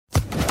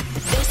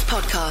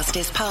podcast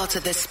is part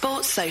of the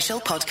Sports Social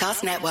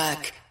Podcast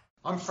Network.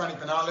 I'm Franny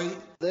Benali.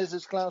 This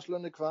is Klaus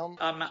Lundekvam.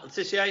 I'm Matt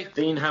Letitia.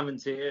 Dean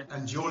Hammond here.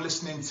 And you're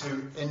listening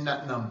to In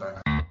That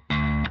Number.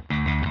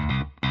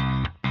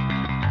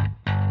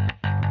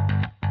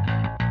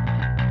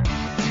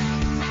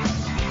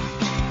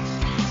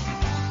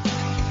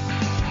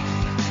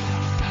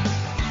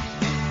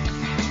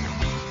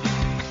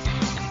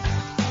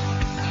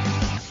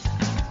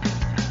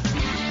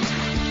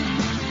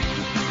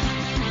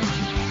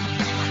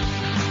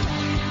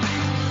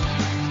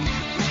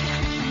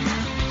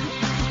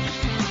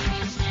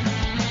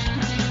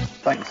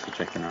 Thanks for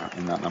checking out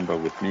In That Number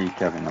with me,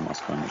 Kevin, the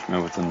Moscow Mush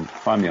Milverton.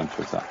 Find me on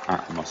Twitter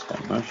at Moscow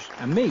Mush.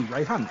 And me,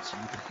 Ray Hunt.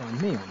 You can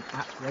find me on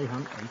at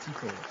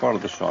RayHunt84. Follow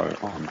the show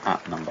on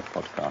at Number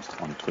Podcast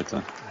on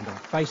Twitter. And on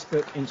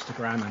Facebook,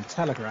 Instagram and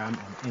Telegram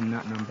on In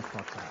That Number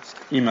Podcast.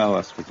 Email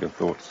us with your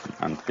thoughts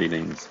and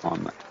feelings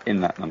on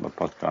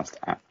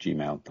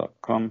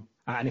inthatnumberpodcast@gmail.com.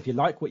 And if you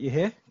like what you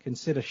hear,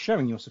 consider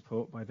showing your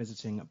support by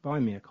visiting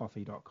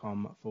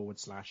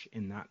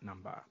buymeacoffee.com/In That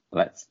Number.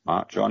 Let's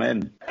march on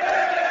in.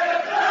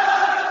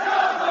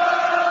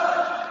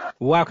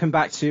 Welcome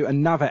back to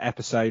another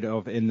episode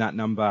of In That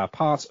Number,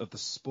 part of the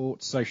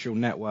Sports Social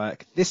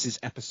Network. This is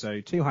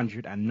episode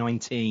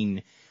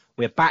 219.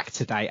 We're back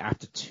today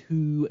after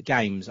 2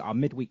 games, our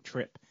midweek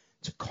trip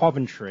to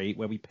Coventry,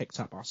 where we picked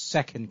up our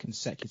second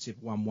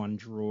consecutive 1-1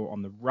 draw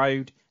on the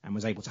road and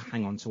was able to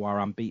hang on to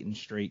our unbeaten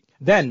streak.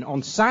 Then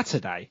on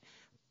Saturday,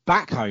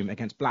 back home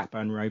against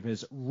Blackburn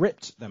Rovers,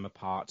 ripped them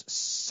apart.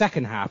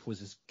 Second half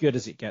was as good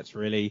as it gets,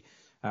 really.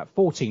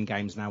 14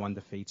 games now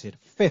undefeated,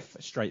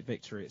 5th straight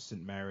victory at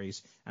St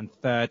Mary's, and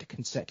 3rd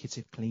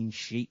consecutive clean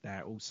sheet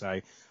there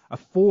also. A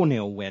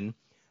 4-0 win,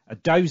 a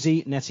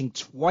dozy netting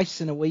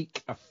twice in a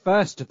week, a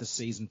first of the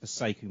season for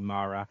Sekou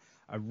Mara,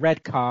 a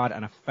red card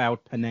and a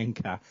fouled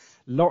Panenka.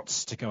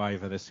 Lots to go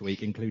over this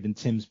week, including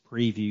Tim's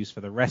previews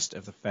for the rest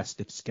of the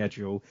festive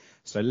schedule.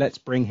 So let's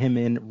bring him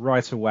in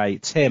right away.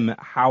 Tim,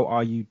 how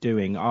are you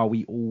doing? Are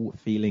we all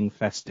feeling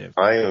festive?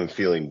 I am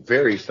feeling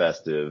very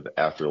festive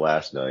after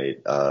last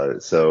night.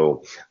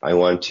 So I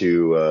want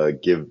to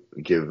give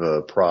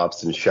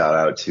props and shout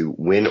out to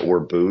Win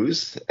or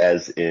Booze,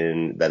 as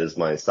in that is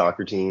my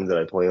soccer team that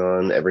I play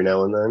on every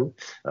now and then.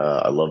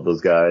 I love those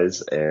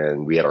guys.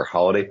 And we had our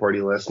holiday party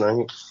last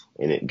night,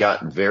 and it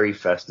got very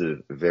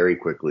festive very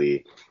quickly.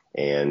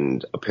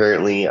 And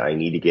apparently I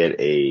need to get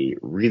a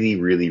really,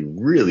 really,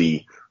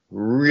 really,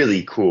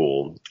 really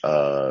cool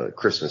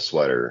Christmas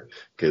sweater,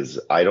 because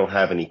I don't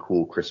have any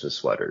cool Christmas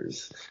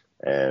sweaters.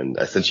 And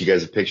I sent you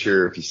guys a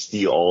picture. If you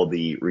see all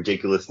the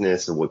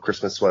ridiculousness of what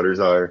Christmas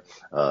sweaters are,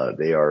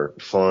 they are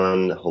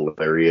fun,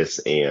 hilarious,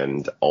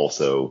 and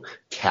also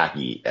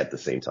tacky at the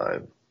same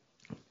time.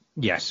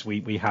 Yes,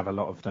 we have a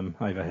lot of them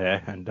over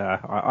here, and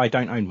I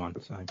don't own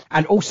one. So.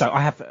 And also,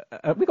 I have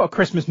we got a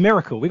Christmas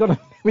miracle. We got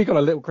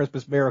a little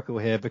Christmas miracle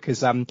here,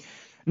 because not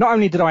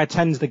only did I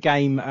attend the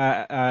game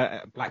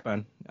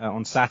Blackburn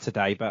on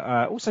Saturday,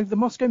 but also the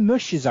Moscow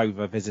Mush is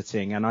over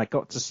visiting, and I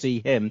got to see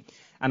him.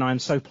 And I'm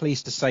so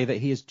pleased to say that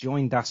he has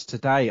joined us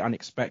today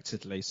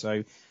unexpectedly.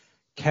 So,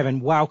 Kevin,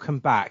 welcome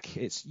back.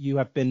 You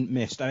have been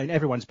missed. I mean,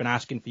 everyone's been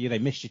asking for you. They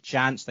miss your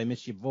chants. They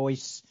miss your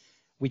voice.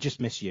 We just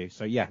miss you.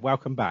 So, yeah,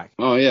 welcome back.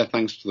 Oh, yeah,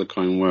 thanks for the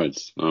kind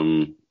words.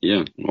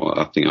 Yeah, well,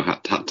 I think I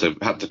had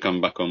to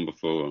come back on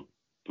before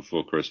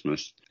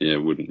Christmas. Yeah,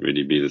 it wouldn't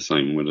really be the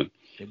same, would it?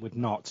 It would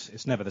not.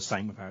 It's never the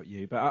same without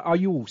you. But are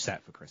you all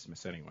set for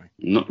Christmas anyway?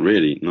 Not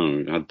really,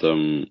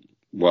 no.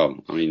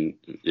 Well, I mean,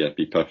 yeah,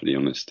 be perfectly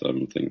honest, I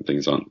think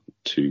things aren't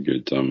too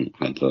good.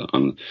 Had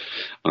an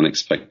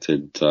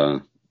unexpected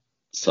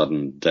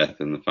sudden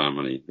death in the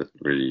family that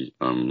really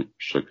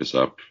shook us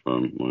up.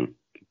 My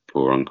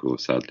poor uncle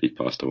sadly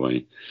passed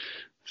away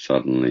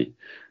suddenly.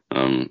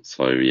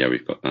 So yeah,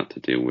 we've got that to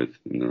deal with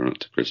in the run up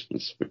to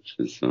Christmas, which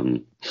is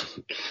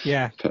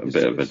yeah, put a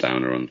bit of a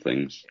downer on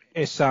things.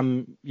 It's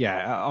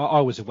yeah,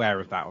 I was aware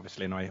of that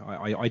obviously, and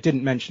I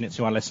didn't mention it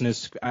to our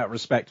listeners out of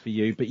respect for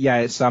you, but yeah,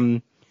 it's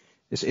not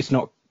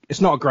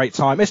a great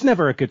time. It's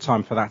never a good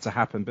time for that to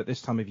happen, but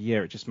this time of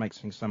year it just makes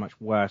things so much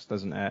worse,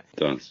 doesn't it? It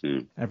does, yeah.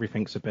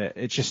 Everything's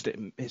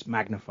it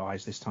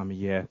magnifies this time of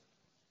year.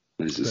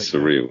 This is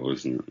surreal,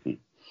 isn't it?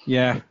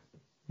 Yeah,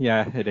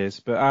 it is.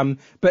 But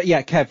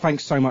yeah, Kev,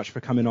 thanks so much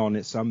for coming on.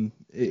 It's all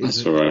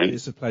right.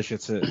 It's a pleasure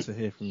to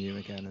hear from you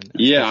again. And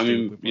yeah, I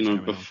mean,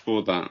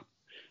 before that,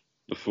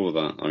 I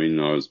mean,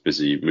 I was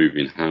busy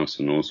moving house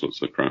and all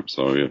sorts of crap,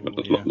 so I've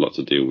got a lot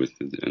to deal with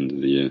at the end of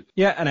the year.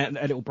 Yeah, and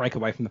a little break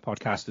away from the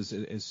podcast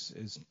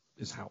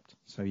has helped.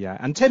 So yeah,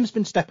 and Tim's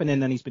been stepping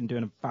in and he's been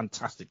doing a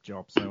fantastic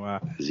job. So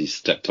has he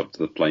stepped up to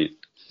the plate?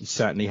 He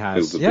certainly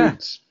has.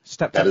 Boots.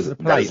 Stepped up to the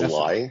plate. That is a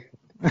lie.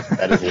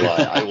 That is a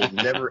lie. I will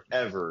never,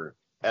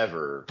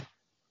 ever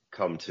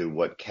come to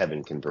what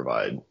Kevin can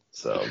provide.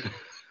 So.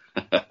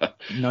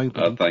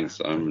 Nobody.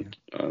 Thanks.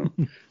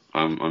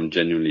 I'm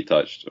genuinely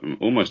touched,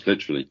 almost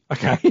literally.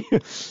 Okay,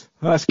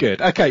 that's good.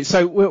 Okay,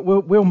 so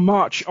we'll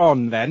march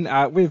on then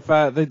with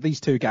these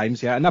 2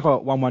 games. Yeah, another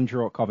 1-1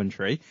 draw at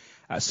Coventry.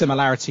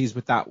 Similarities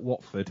with that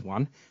Watford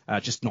one,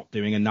 just not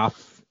doing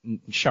enough,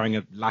 showing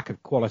a lack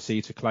of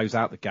quality to close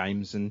out the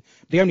games. And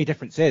the only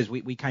difference is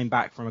we came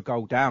back from a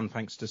goal down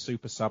thanks to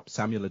super sub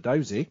Samuel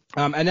Edozie.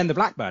 And then the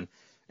Blackburn,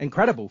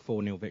 incredible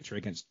 4-0 victory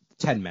against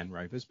 10 men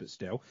Rovers, but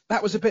still,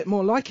 that was a bit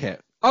more like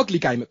it. Ugly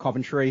game at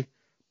Coventry.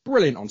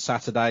 Brilliant on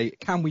Saturday.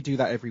 Can we do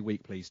that every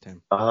week, please,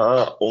 Tim?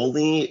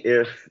 Only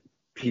if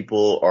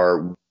people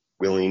are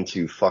willing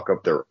to fuck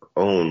up their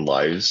own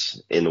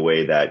lives in the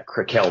way that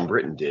Callum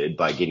Britton did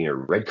by getting a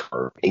red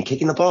card and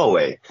kicking the ball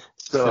away.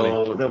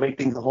 So they'll make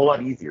things a whole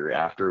lot easier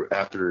after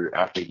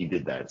he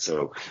did that.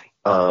 So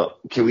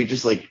can we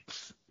just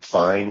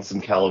find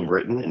some Callum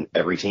Britton in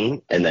every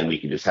team, and then we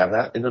can just have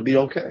that, and it'll be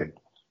okay.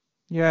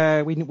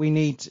 Yeah, we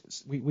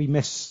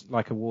miss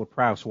a Ward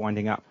Prowse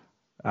winding up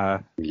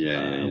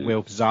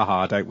Will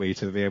Zaha, don't we,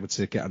 to be able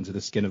to get under the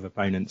skin of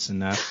opponents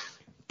and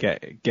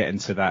get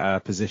into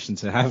that position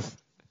to have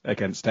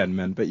against 10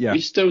 men. But yeah, we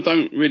still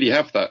don't really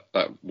have that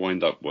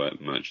wind up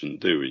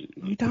merchant, do we?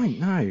 You don't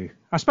know.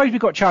 I suppose we've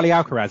got Charlie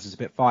Alcaraz is a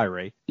bit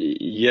fiery.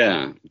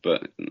 Yeah,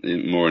 but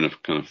more in a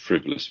kind of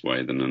frivolous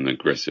way than an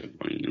aggressive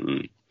way. You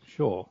know?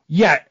 Sure.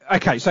 Yeah.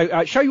 Okay.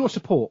 So show your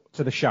support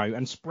to the show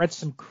and spread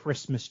some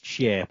Christmas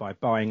cheer by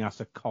buying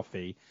us a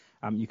coffee.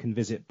 You can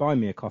visit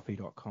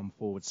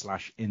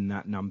buymeacoffee.com/in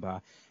that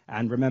number.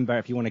 And remember,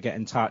 if you want to get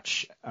in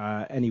touch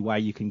anyway,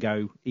 you can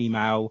go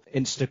email,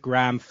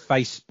 Instagram,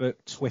 Facebook,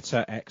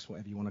 Twitter, X,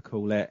 whatever you want to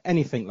call it,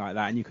 anything like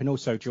that. And you can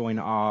also join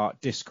our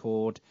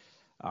Discord,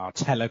 our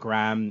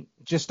Telegram.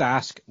 Just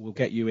ask, we'll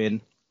get you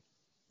in.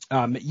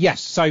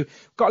 Yes, so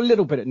got a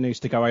little bit of news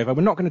to go over.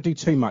 We're not going to do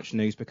too much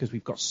news because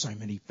we've got so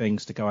many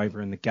things to go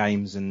over in the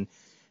games and,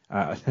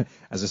 as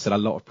I said, a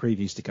lot of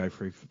previews to go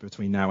through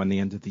between now and the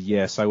end of the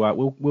year.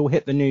 So we'll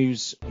hit the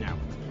news now.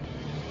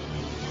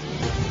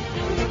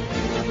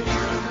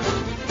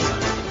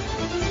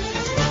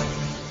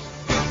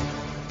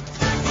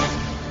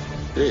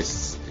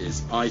 This is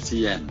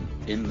ITN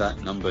in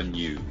that number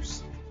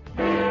news.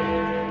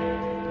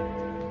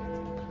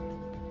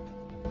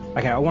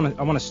 Okay, I want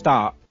to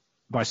start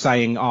by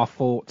saying our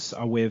thoughts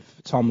are with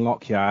Tom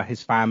Lockyer,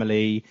 his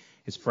family,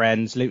 his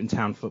friends, Luton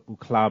Town Football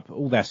Club,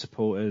 all their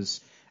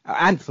supporters,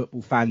 and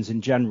football fans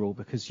in general,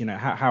 because, you know,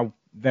 how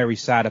very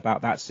sad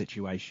about that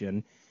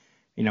situation.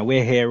 You know,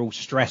 we're here all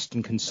stressed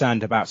and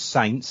concerned about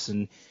Saints,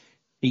 and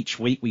each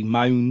week we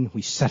moan,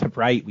 we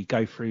celebrate, we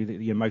go through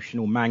the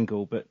emotional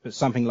mangle, but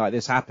something like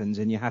this happens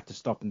and you have to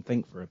stop and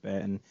think for a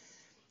bit, and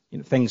you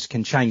know, things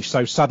can change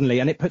so suddenly,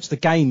 and it puts the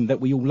game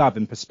that we all love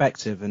in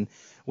perspective, and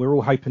we're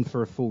all hoping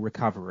for a full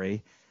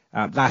recovery.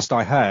 Last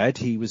I heard,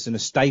 he was in a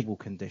stable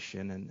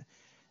condition,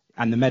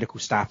 and the medical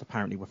staff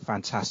apparently were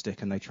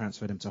fantastic, and they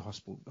transferred him to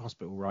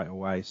hospital right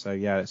away. So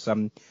yeah, it's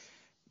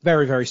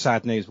very, very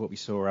sad news what we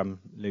saw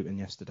Luton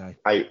yesterday.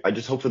 I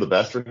just hope for the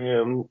best for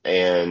him.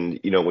 And,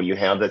 you know, when you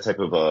have that type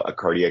of a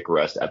cardiac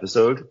arrest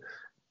episode,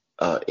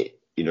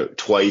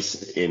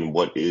 twice in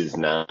what is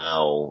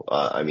now,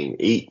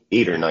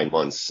 8 or 9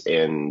 months,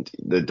 and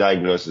the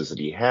diagnosis that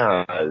he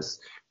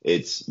has,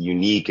 it's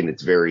unique and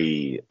it's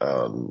very,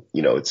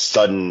 it's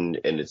sudden,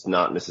 and it's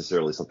not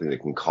necessarily something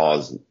that can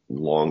cause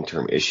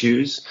long-term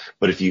issues.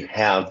 But if you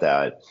have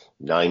that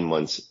 9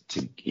 months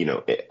to,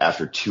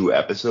 after 2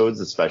 episodes,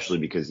 especially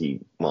because he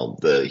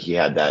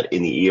had that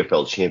in the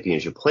EFL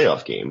Championship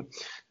playoff game,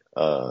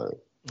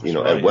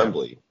 at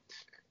Wembley.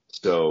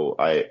 So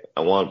I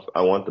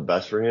want the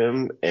best for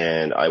him,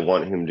 and I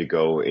want him to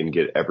go and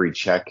get every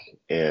check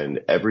and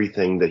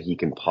everything that he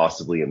can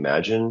possibly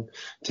imagine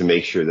to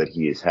make sure that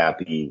he is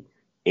happy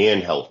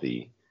and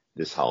healthy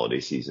this holiday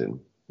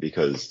season,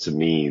 because to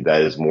me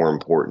that is more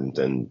important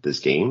than this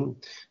game.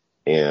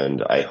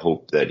 And I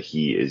hope that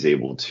he is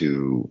able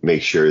to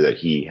make sure that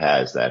he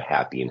has that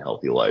happy and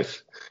healthy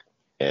life.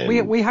 And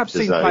we have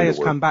seen players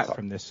come back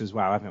from this as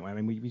well, haven't we? I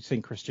mean, we've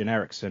seen Christian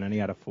Eriksen, and he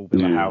had a full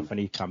bill of health, and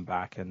he come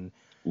back, and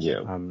yeah.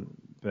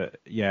 But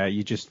yeah,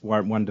 you just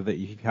won't wonder that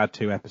you've had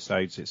 2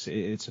 episodes.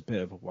 It's a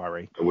bit of a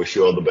worry. I wish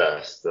you all the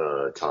best,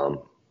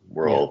 Tom.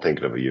 We're all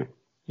thinking of you.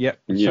 Yep,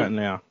 we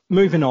certainly are.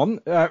 Moving on,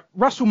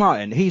 Russell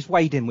Martin, he's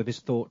weighed in with his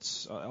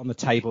thoughts on the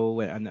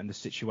table and the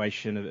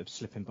situation of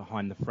slipping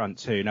behind the front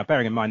two. Now,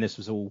 bearing in mind this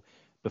was all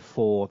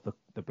before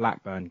the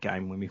Blackburn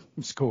game when we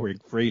were scoring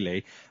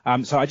freely.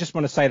 So I just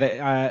want to say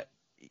that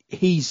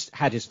he's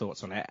had his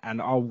thoughts on it,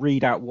 and I'll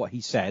read out what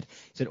he said.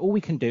 He said, all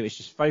we can do is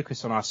just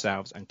focus on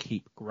ourselves and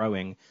keep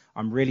growing.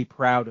 I'm really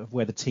proud of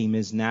where the team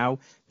is now.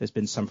 There's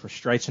been some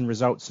frustrating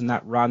results in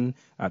that run,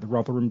 the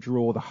Rotherham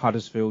draw, the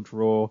Huddersfield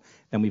draw,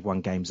 then we've won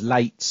games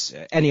late.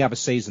 Any other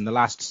season, the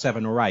last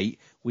 7 or 8,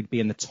 we'd be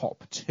in the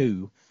top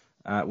 2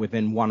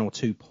 within 1 or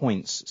 2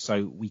 points,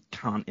 so we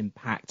can't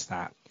impact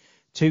that.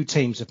 2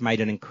 teams have made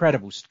an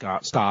incredible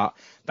start.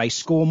 They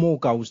score more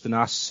goals than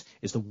us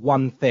is the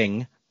one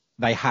thing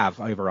they have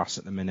over us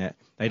at the minute.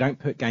 We don't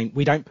put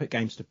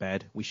games to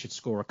bed. We should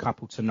score a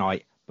couple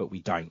tonight, but we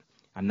don't,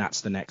 and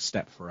that's the next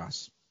step for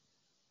us.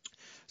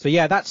 So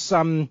yeah, that's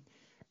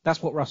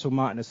what Russell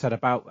Martin has said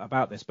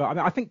about this. But I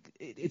mean, I think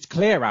it's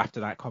clear after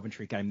that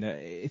Coventry game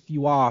that if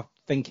you are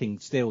thinking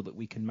still that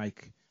we can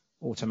make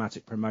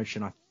automatic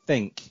promotion. I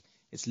think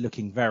it's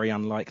looking very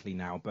unlikely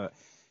now, but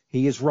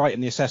he is right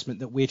in the assessment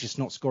that we're just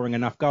not scoring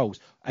enough goals.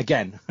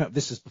 Again,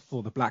 this is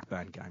before the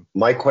Blackburn game.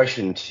 My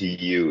question to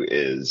you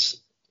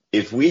is,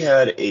 if we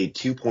had a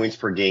 2 points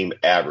per game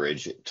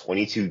average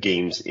 22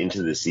 games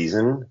into the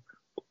season,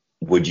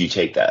 would you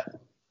take that?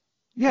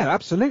 Yeah,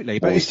 absolutely.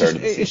 But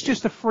it's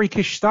just a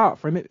freakish start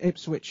from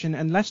Ipswich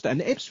and Leicester.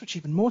 And Ipswich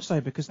even more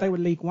so because they were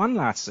League One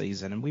last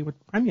season and we were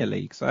Premier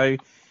League. So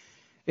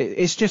it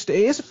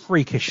is a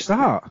freakish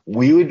start.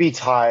 We would be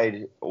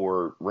tied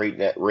or right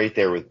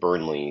there with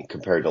Burnley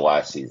compared to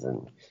last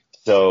season.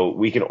 So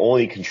we can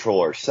only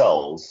control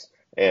ourselves.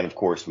 And, of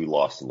course, we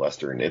lost to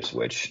Leicester and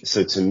Ipswich.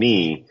 So to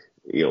me,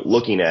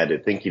 looking at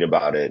it, thinking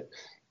about it,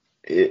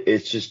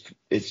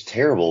 it's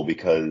terrible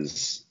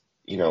because –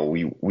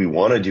 we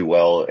want to do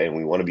well and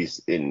we want to be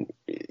in,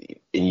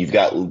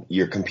 and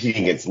you're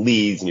competing against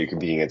Leeds and you're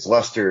competing against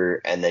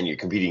Leicester and then you're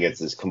competing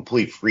against this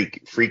complete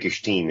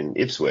freakish team in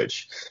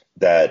Ipswich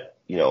that,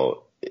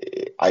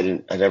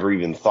 I never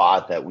even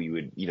thought that we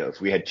would, if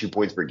we had 2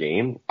 points per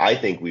game, I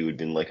think we would have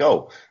been like,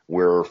 oh,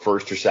 we're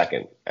first or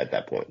second at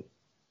that point,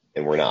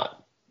 and we're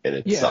not. And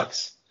it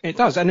sucks. It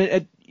does.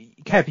 And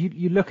Kev,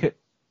 you look at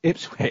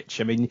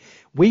Ipswich. I mean,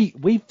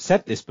 we've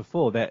said this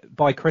before that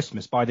by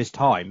Christmas, by this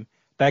time,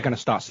 they're going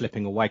to start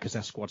slipping away because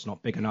their squad's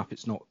not big enough.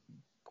 It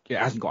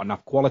hasn't got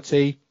enough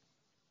quality.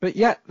 But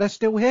yet they're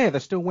still here.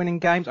 They're still winning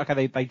games.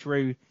 Okay, they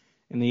drew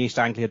in the East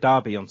Anglia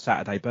derby on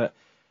Saturday, but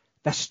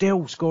they're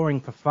still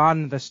scoring for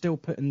fun. They're still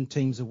putting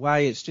teams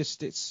away.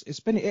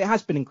 It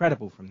has been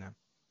incredible from them.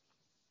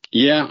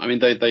 Yeah, I mean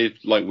they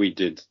like we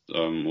did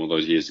all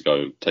those years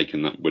ago,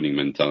 taken that winning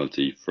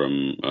mentality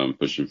from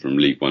pushing from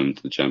League One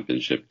to the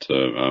Championship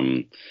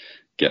to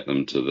get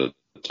them to the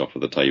top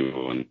of the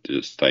table and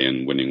to stay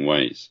in winning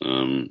ways.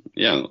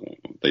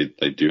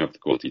 They do have the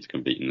quality to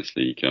compete in this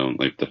league.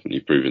 They've definitely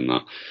proven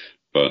that.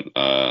 But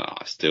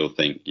I still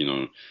think,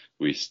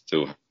 we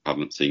still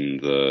haven't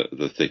seen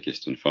the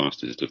thickest and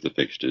fastest of the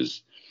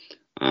fixtures.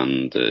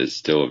 And it's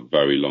still a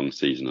very long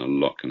season. A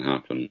lot can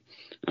happen.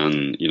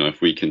 And, if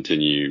we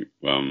continue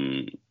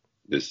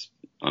this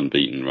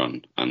unbeaten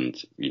run and,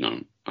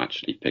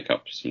 actually pick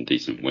up some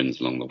decent wins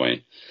along the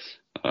way,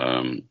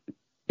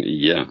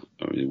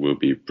 we'll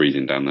be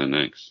breathing down their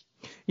necks.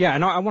 Yeah,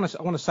 and I want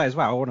to say as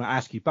well, I want to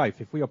ask you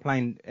both, if we are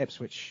playing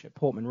Ipswich at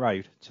Portman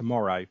Road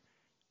tomorrow,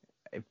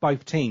 if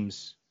both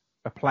teams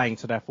are playing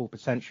to their full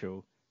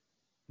potential,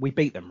 we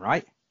beat them,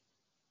 right?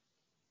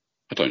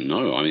 I don't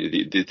know. I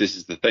mean, this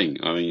is the thing.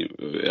 I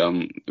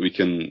mean, we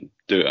can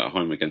do it at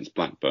home against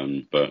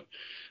Blackburn, but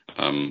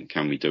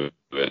can we do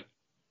it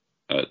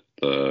at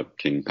the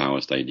King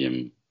Power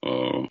Stadium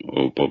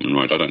or Portman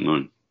Road? I don't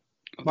know.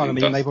 Well, I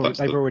mean, they've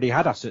already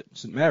had us at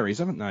St Mary's,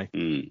 haven't they?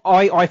 Mm.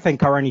 I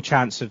think our only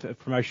chance of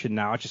promotion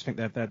now, I just think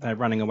they're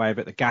running away a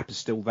bit. The gap is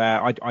still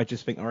there. I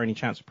just think our only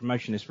chance of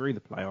promotion is through the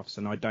playoffs,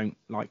 and I don't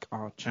like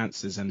our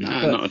chances in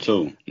that. No, not at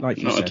all. Not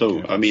at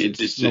all. I mean,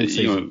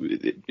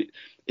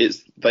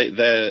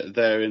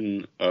 they're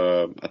in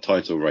a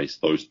title race.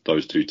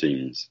 Those two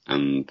teams,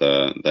 and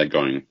they're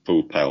going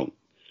full pelt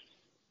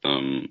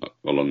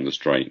along the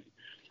straight.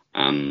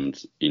 And,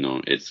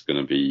 it's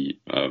going to be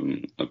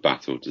a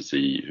battle to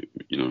see,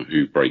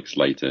 who breaks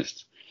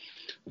latest.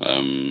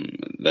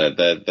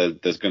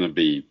 There's going to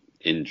be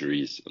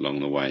injuries along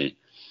the way.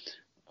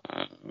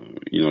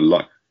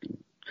 Luck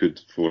could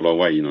fall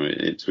away.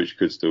 Ipswich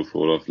could still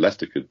fall off.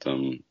 Leicester could,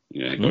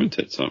 go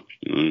tits up.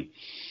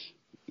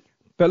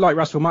 But like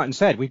Russell Martin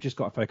said, we've just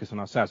got to focus on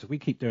ourselves. If we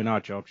keep doing our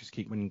job, just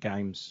keep winning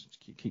games,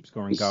 keep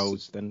scoring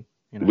goals, then...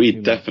 we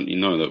definitely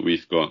know that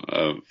we've got,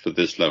 for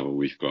this level,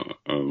 we've got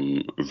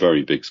a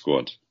very big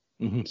squad.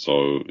 Mm-hmm.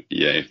 So,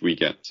 if we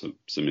get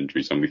some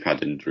injuries, and we've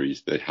had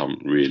injuries, they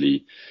haven't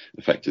really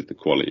affected the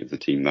quality of the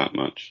team that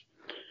much.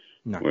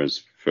 No.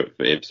 Whereas for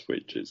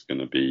Ipswich, it's going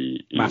to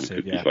be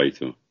massive, could be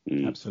fatal.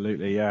 Mm.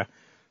 Absolutely, yeah.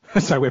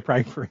 So we're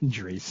praying for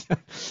injuries.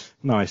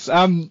 Nice.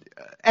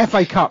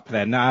 FA Cup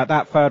then,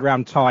 that third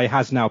round tie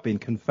has now been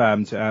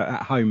confirmed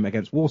at home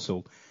against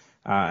Walsall.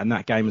 And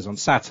that game is on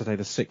Saturday,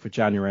 the 6th of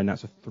January, and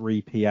that's a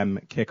 3 p.m.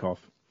 kickoff.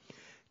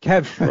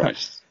 Kev.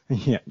 Right.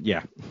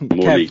 yeah.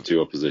 More Kev, League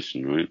Two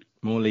opposition, right?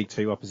 More League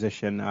Two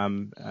opposition,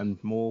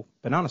 and more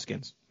banana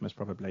skins, most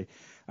probably.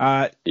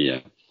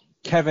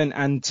 Kevin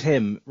and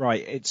Tim,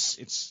 right,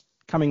 it's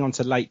coming on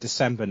to late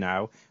December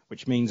now,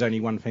 which means only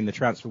one thing, the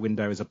transfer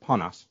window is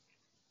upon us.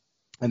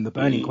 And the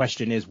burning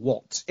question is,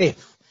 what,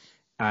 if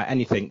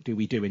anything, do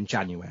we do in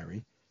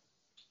January?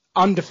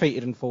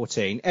 Undefeated in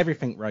 14,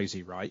 everything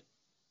rosy, right?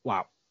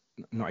 Well,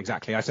 not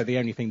exactly. I said the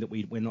only thing that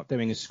we're not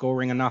doing is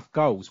scoring enough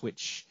goals,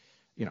 which,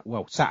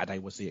 Saturday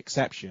was the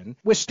exception.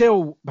 We're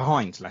still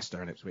behind Leicester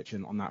and Ipswich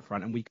on that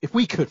front. And if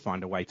we could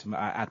find a way to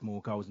add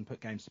more goals and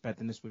put games to bed,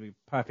 then this would be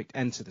a perfect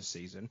end to the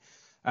season.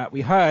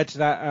 We heard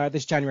that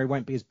this January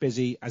won't be as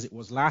busy as it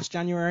was last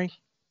January.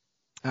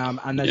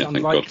 And there's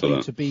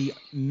unlikely to be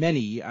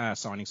many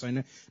signings.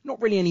 So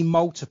not really any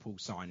multiple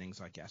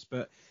signings, I guess.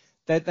 But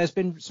there's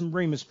been some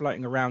rumours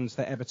floating around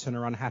that Everton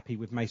are unhappy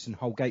with Mason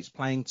Holgate's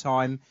playing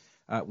time.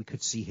 We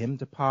could see him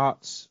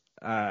depart.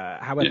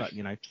 However,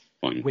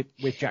 fine.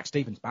 with Jack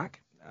Stevens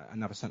back,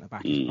 another centre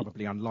back is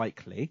probably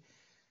unlikely.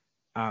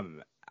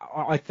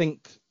 I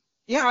think,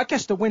 I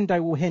guess the window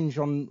will hinge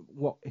on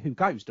who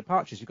goes.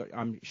 Departures. You've got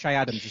Shea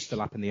Adams is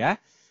still up in the air.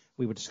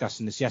 We were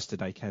discussing this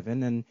yesterday,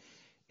 Kevin, and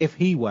if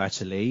he were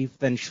to leave,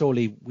 then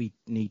surely we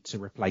need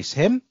to replace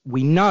him.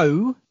 We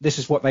know this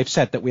is what they've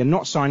said, that we're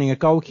not signing a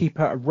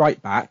goalkeeper, a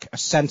right back, a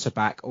centre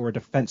back, or a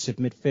defensive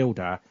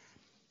midfielder.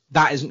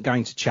 That isn't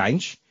going to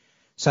change.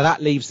 So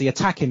that leaves the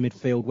attacking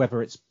midfield,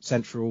 whether it's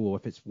central or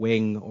if it's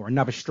wing or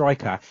another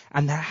striker.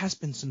 And there has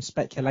been some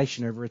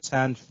speculation of a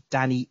return for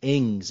Danny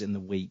Ings in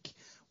the week.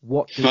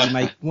 What do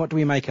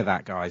we make of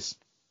that, guys?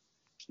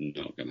 It's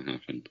not going to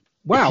happen.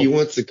 Wow. If he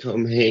wants to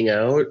come hang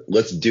out,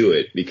 let's do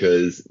it,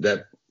 because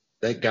that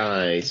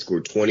guy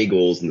scored 20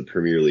 goals in the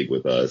Premier League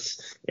with us,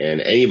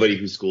 and anybody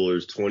who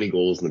scores 20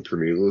 goals in the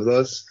Premier League with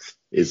us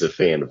is a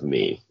fan of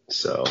me.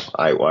 So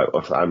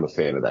I'm a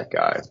fan of that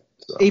guy.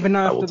 So even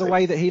after the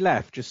way that he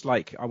left, just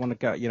like, I want to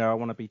go, I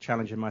want to be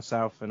challenging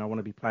myself and I want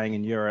to be playing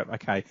in Europe.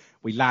 Okay,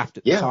 we laughed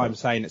at the time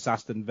saying it's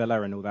Aston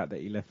Villa and all that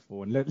he left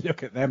for, and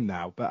look at them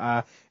now.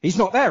 But he's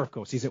not there, of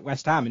course. He's at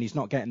West Ham and he's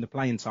not getting the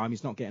playing time.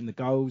 He's not getting the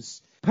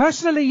goals.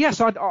 Personally,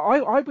 yes, I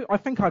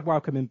think I'd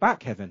welcome him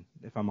back, Kevin,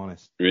 if I'm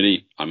honest.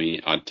 Really? I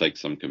mean, I'd take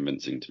some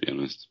convincing, to be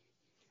honest.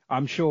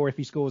 I'm sure if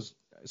he scores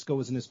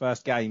in his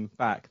first game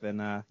back,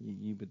 then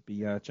you would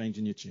be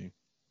changing your tune.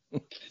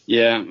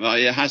 Yeah,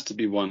 it has to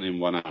be one in,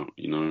 one out.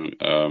 We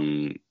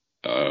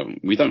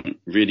don't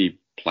really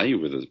play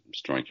with a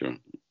striker.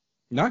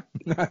 No,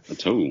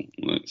 at all.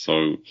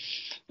 So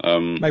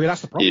maybe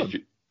that's the problem.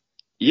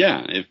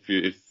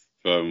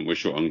 If we're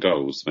short on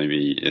goals,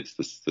 maybe it's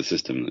the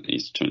system that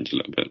needs to change a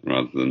little bit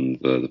rather than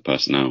the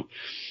personnel.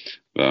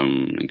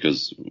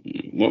 Because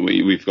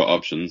we've got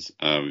options.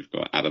 We've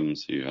got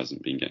Adams, who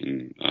hasn't been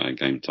getting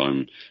game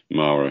time.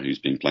 Mara, who's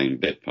been playing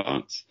bit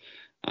parts.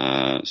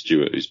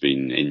 Stewart, who's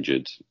been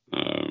injured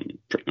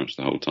pretty much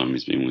the whole time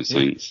he's been with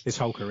Saints. His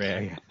whole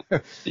career,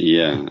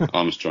 yeah.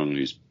 Armstrong,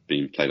 who's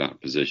been played out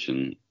of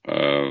position. Have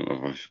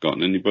I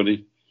forgotten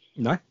anybody?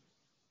 No,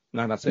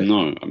 that's it.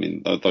 No, I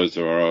mean, those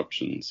are our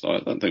options. So I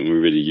don't think we're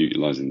really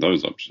utilising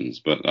those options.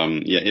 But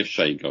if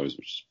Shea goes,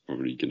 which is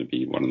probably going to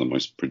be one of the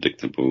most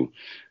predictable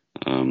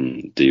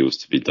deals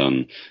to be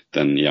done,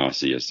 then I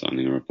see us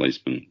signing a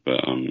replacement. But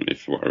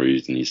if for whatever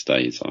reason he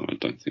stays, I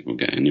don't think we'll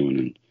get anyone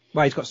in.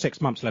 Well, he's got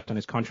 6 months left on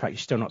his contract.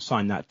 He's still not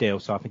signed that deal,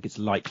 so I think it's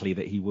likely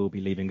that he will be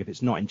leaving. If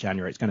it's not in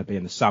January, it's going to be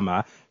in the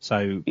summer.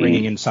 So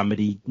bringing in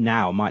somebody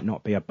now might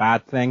not be a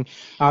bad thing.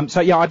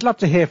 I'd love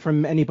to hear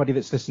from anybody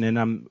that's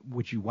listening.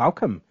 Would you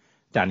welcome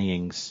Danny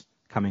Ings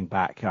coming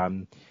back? Drop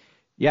us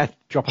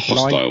a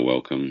line. Hostile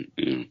welcome.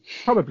 Yeah.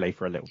 Probably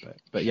for a little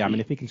bit. But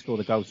if he can score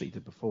the goals that he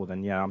did before,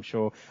 then I'm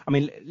sure. I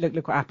mean,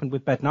 look what happened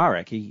with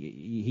Bednarek.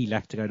 He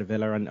left to go to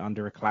Villa and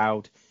under a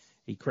cloud.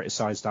 He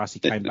criticised us. He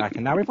came back,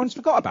 and now everyone's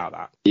forgot about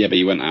that. Yeah, but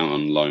he went out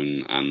on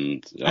loan,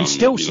 and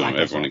still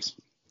everyone.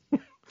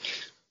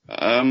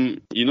 I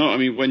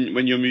mean,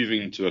 when you're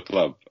moving to a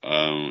club,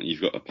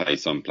 you've got to pay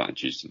some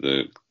platitudes to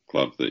the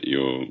club that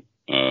you're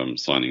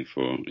signing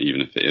for,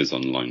 even if it is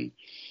on loan.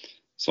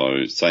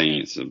 So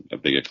saying it's a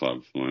bigger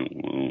club,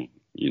 to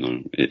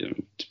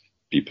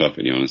be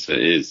perfectly honest,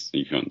 it is.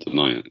 You can't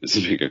deny it. It's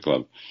a bigger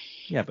club.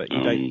 Yeah, but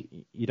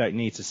you don't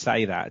need to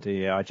say that, do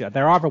you?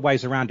 There are other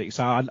ways around it.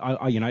 So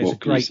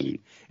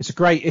it's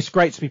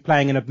great to be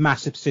playing in a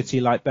massive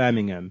city like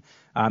Birmingham,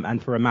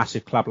 and for a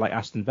massive club like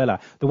Aston Villa.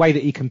 The way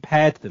that he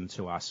compared them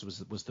to us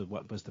was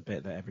the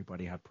bit that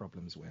everybody had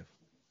problems with.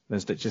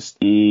 There's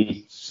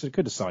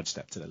could have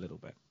sidestepped it a little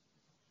bit.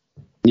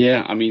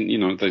 Yeah, I mean,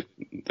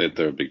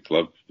 they're a big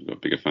club, you've got a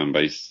bigger fan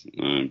base,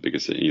 bigger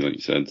city, like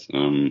you said.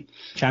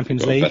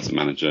 Champions League, better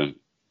manager.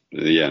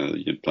 Yeah,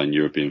 you're playing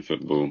European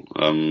football.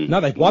 No,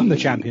 they've won the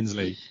Champions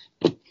League.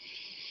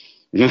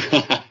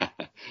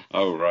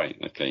 Oh, right.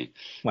 Okay.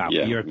 Wow.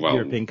 Yeah,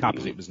 European Cup,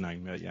 as it was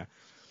known. Yeah.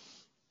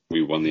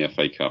 We won the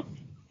FA Cup.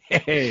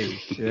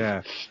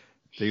 Yeah.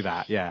 Do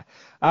that. Yeah.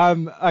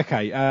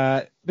 Okay.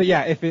 But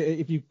yeah,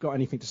 if you've got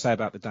anything to say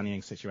about the Danny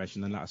Ings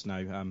situation, then let us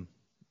know.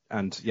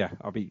 And yeah,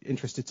 I'll be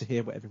interested to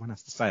hear what everyone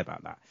has to say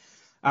about that.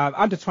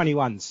 Under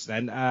 21s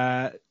then.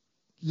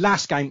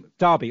 Last game,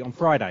 Derby on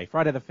Friday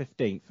the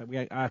 15th. We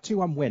had a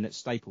 2-1 win at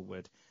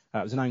Staplewood.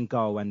 It was an own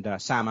goal, and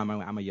Sam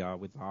Amaya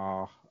with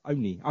our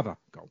only other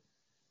goal.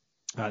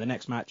 The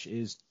next match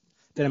is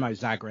Dinamo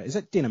Zagreb. Is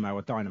it Dinamo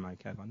or Dynamo,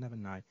 Kev? I never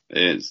know.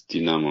 It's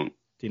Dinamo.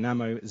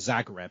 Dinamo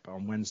Zagreb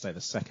on Wednesday the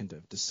 2nd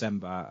of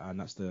December, and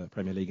that's the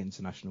Premier League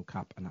International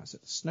Cup, and that's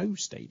at the Snow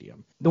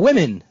Stadium. The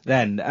women,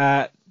 then,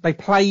 they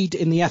played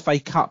in the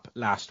FA Cup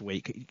last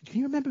week. Can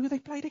you remember who they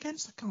played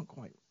against? I can't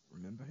quite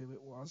remember who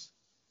it was.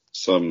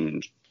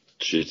 Some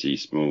shitty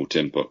small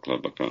tin pot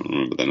club. I can't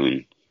remember their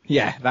name.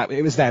 Yeah,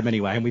 it was them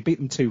anyway, and we beat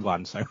them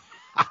 2-1. So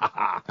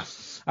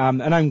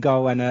an own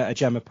goal and a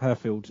Gemma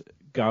Perfield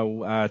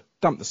goal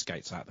dumped the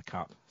skates out of the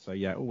cup. So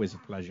yeah, always a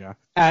pleasure.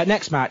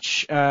 Next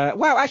match.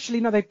 Actually,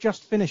 no, they've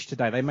just finished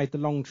today. They made the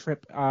long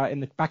trip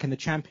back in the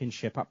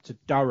Championship up to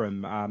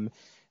Durham.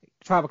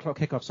 12 o'clock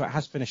kickoff, so it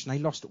has finished, and they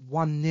lost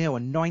 1-0, a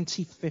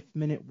 95th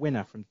minute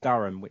winner from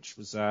Durham, which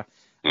was a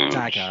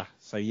dagger.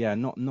 So yeah,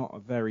 not a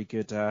very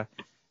good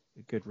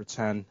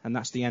return, and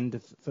that's the end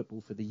of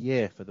football for the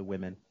year for the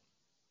women.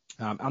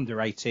 Under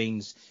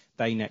 18s,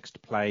 they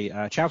next play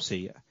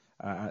Chelsea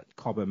at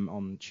Cobham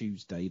on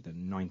Tuesday, the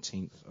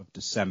 19th of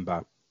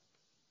December.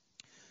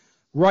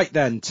 Right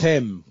then,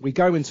 Tim, we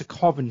go into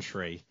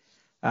Coventry,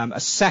 a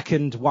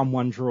second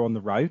 1-1 draw on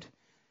the road.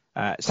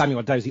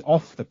 Samuel Dozy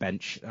off the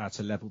bench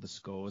to level the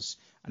scores,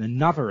 and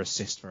another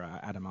assist for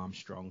Adam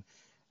Armstrong.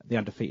 The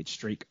undefeated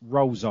streak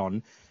rolls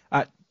on.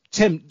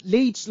 Tim,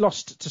 Leeds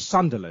lost to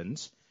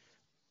Sunderland.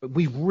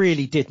 We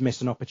really did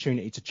miss an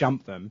opportunity to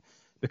jump them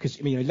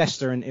because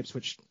Leicester and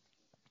Ipswich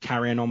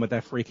carrying on with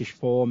their freakish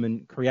form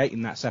and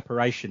creating that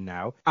separation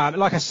now.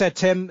 Like I said,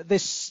 Tim,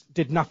 this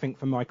did nothing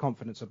for my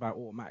confidence about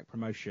automatic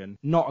promotion.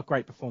 Not a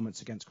great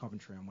performance against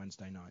Coventry on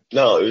Wednesday night.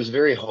 No, it was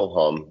very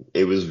ho-hum.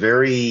 It was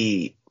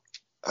very,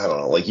 I don't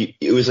know,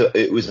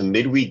 it was a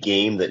midweek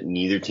game that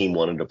neither team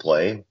wanted to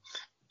play.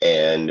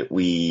 And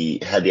we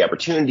had the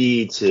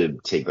opportunity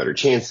to take better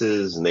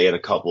chances, and they had a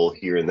couple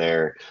here and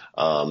there.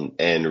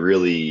 And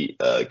really,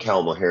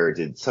 Callum O'Hara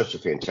did such a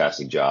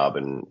fantastic job,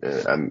 and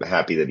I'm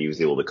happy that he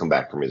was able to come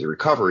back from his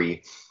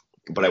recovery.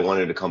 But I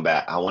wanted him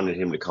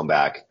to come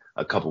back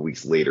a couple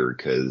weeks later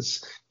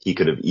because he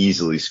could have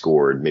easily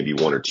scored maybe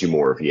one or two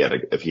more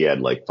if he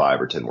had like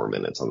 5 or 10 more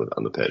minutes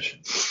on the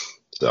pitch.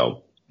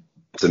 So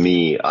to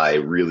me, I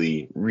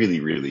really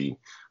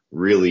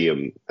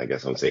am, I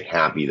guess I would say,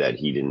 happy that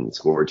he didn't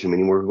score too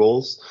many more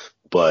goals.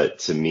 But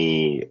to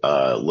me,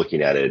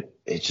 looking at it,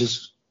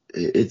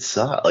 it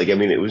sucked.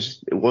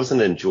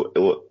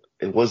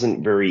 It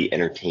wasn't very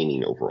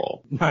entertaining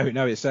overall.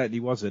 No, it certainly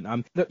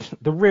wasn't.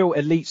 The real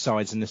elite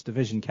sides in this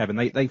division, Kevin,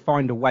 they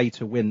find a way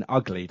to win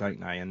ugly, don't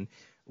they? And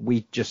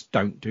we just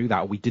don't do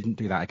that. We didn't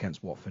do that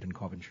against Watford and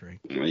Coventry.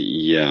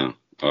 Yeah.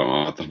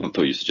 I thought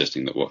you were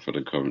suggesting that Watford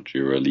and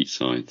Coventry were elite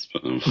sides,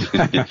 but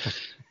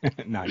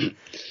No.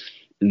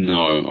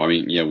 No, I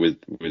mean, yeah, with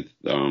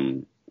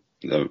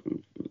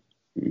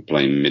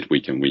playing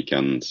midweek and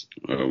weekends,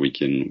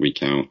 week in,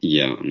 week out,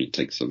 yeah, I mean, it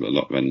takes a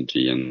lot of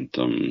energy and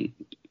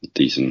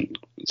decent,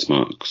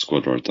 smart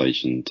squad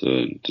rotation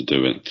to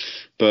do it.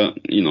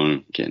 But,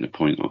 getting a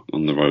point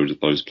on the road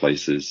at those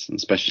places,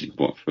 especially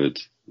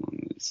Watford,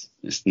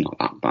 it's not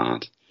that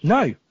bad.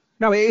 No,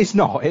 it is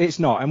not. It is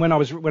not. And when I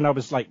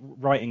was like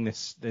writing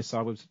this,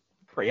 I was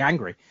pretty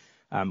angry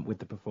with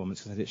the performance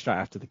because I did it straight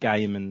after the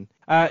game. And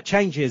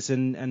changes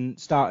and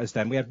starters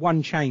then. We had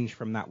one change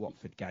from that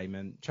Watford game,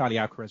 and Charlie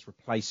Alcaraz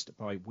replaced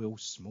by Will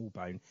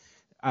Smallbone.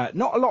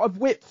 Not a lot of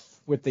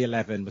width with the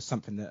 11 was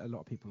something that a lot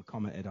of people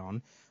commented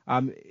on.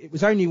 It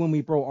was only when we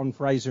brought on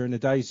Fraser and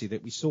Edozie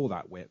that we saw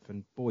that width,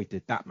 and boy,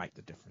 did that make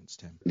the difference,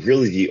 Tim.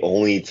 Really, the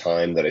only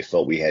time that I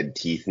felt we had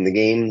teeth in the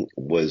game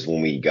was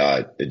when we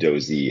got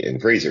Edozie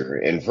and Fraser.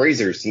 And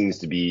Fraser seems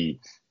to be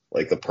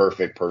like the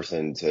perfect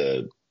person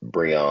to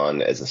bring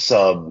on as a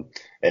sub,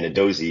 and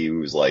Edozie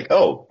who's like,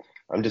 oh,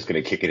 I'm just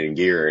going to kick it in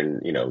gear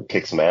and,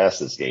 kick some ass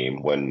this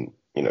game when,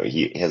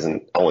 he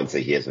hasn't, I wouldn't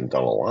say he hasn't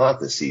done a lot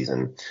this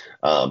season.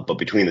 But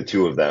between the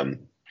two of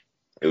them,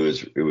 it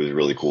was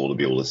really cool to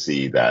be able to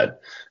see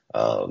that,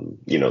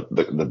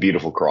 the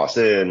beautiful cross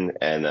in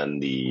and then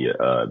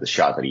the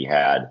shot that he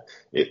had,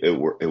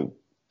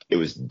 it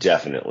was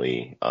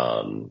definitely,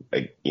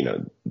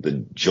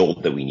 the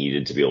jolt that we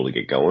needed to be able to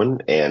get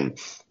going. And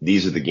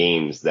these are the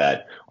games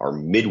that are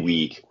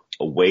midweek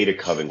away to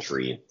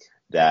Coventry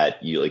that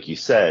like you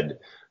said,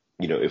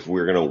 if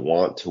we're going to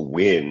want to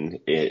win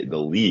the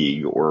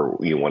league or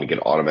we want to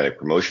get automatic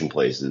promotion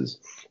places,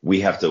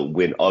 we have to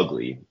win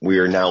ugly. We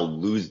are now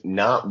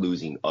not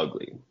losing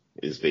ugly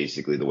is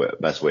basically the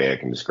best way I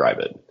can describe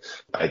it.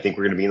 I think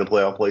we're going to be in the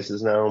playoff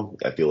places now.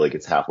 I feel like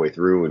it's halfway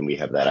through and we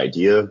have that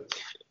idea.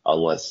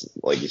 Unless,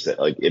 like you said,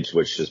 like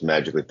Ipswich just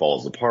magically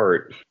falls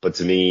apart. But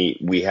to me,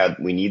 we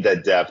need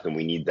that depth and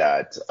we need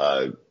that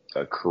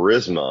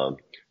charisma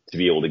to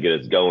be able to get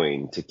us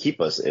going to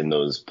keep us in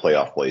those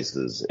playoff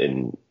places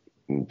and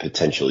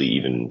potentially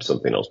even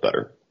something else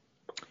better.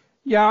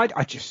 Yeah,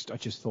 I just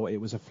thought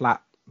it was a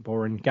flat,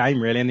 boring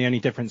game, really. And the only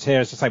difference here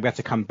is to say we had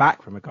to come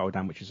back from a goal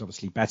down, which is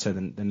obviously better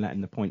than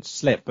letting the points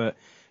slip, but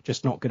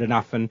just not good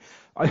enough. And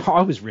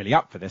I was really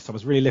up for this. I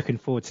was really looking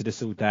forward to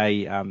this all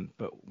day.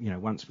 But,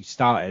 once we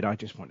started, I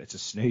just wanted to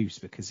snooze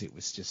because it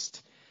was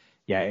just,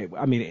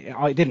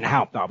 it didn't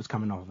help that I was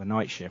coming off of a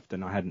night shift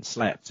and I hadn't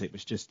slept. It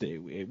was just,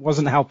 it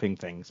wasn't helping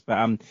things.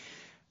 But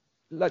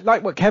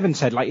like what Kevin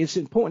said, it's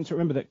important to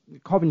remember that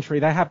Coventry,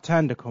 they have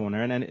turned a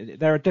corner and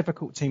they're a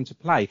difficult team to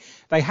play.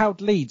 They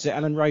held Leeds at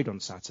Ellen Road on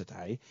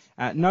Saturday.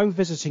 No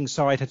visiting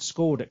side had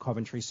scored at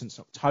Coventry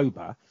since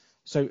October.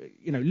 So,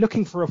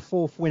 looking for a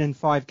fourth win in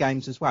 5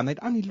 games as well. And they'd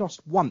only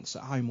lost once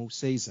at home all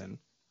season.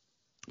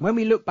 When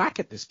we look back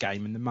at this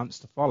game in the months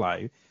to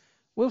follow,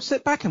 we'll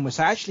sit back and we'll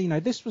say, actually,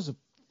 this was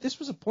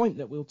a point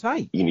that we'll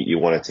take. You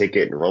want to take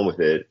it and run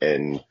with it.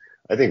 And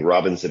I think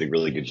Robbins did a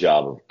really good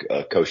job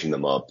of coaching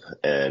them up,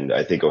 and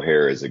I think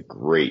O'Hare is a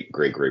great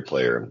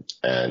player.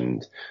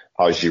 And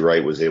Haji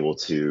Wright was able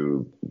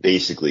to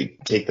basically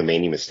take the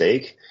Manny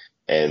mistake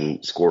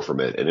and score from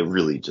it. And it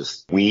really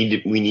just,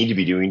 we need to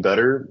be doing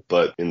better,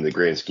 but in the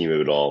grand scheme of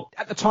it all.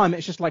 At the time,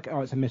 it's just like,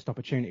 oh, it's a missed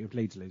opportunity with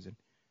Leeds losing.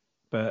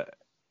 But,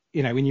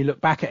 you know, when you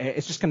look back at it,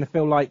 it's just going to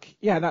feel like,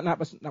 yeah, that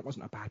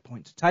wasn't a bad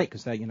point to take,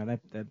 because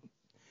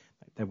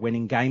they're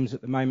winning games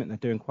at the moment. They're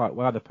doing quite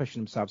well. They're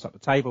pushing themselves up the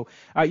table.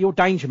 Your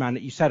danger man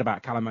that you said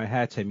about Callum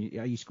O'Hare, Tim,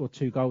 you scored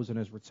 2 goals in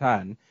his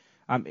return.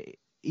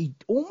 He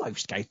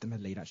almost gave them a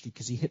lead, actually,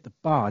 because he hit the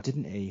bar,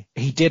 didn't he?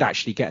 He did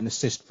actually get an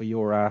assist for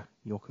your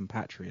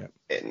compatriot.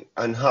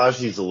 And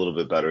Haji's a little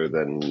bit better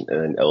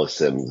than Ellis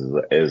Sims,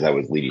 as I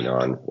was leading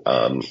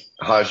on.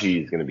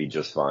 Haji is going to be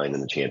just fine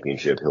in the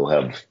championship. He'll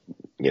have,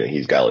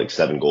 he's got like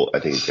 7 goals. I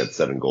think he's got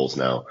 7 goals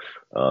now.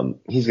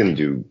 He's going to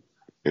do,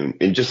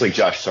 and just like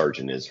Josh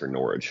Sargent is for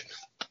Norwich,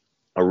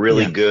 a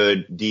really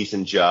good,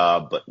 decent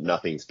job, but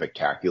nothing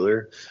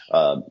spectacular.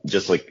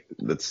 Just like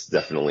that's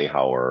definitely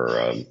how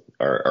our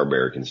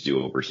Americans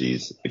do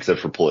overseas, except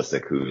for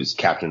Pulisic, who's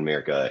Captain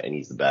America and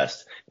he's the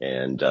best,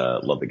 and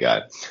love the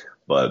guy.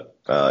 But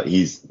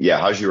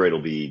Haji Wright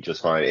will be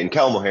just fine. And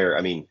Callum O'Hare,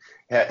 I mean,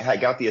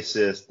 got the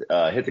assist,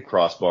 hit the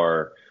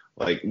crossbar.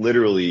 Like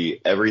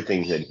literally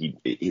everything that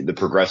the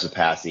progressive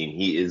passing,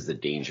 he is the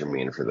danger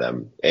man for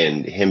them.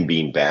 And him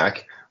being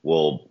back,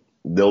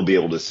 they'll be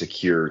able to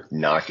secure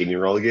not getting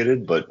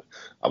relegated. But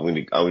I'm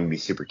going to be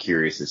super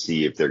curious to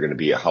see if they're going to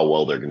be, how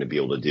well they're going to be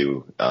able to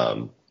do,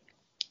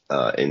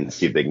 and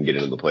see if they can get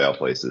into the playoff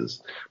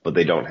places. But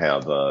they don't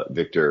have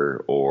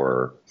Victor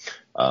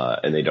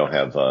and they don't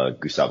have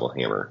Gustavo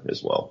Hammer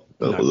as well.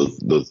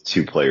 Those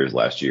 2 players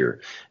last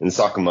year. And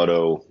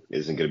Sakamoto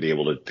isn't going to be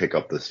able to pick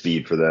up the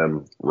speed for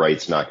them.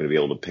 Wright's not going to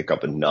be able to pick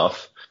up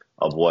enough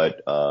of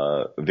what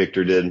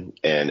Victor did.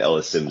 And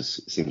Ellis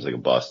Sims seems like a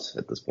bust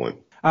at this point.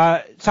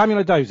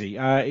 Samuel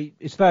Edozie,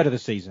 his 3rd of the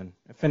season,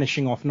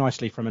 finishing off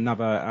nicely from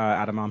another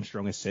Adam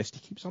Armstrong assist. He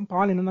keeps on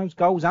piling in those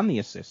goals and the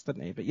assists,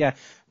 doesn't he? But yeah,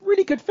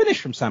 really good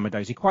finish from Sam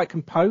Edozie, quite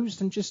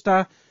composed and just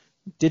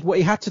did what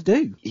he had to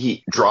do.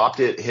 He dropped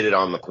it, hit it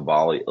on the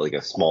volley, like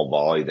a small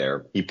volley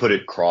there. He put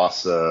it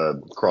cross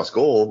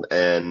goal,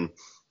 and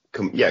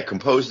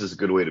composed is a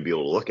good way to be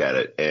able to look at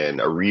it. And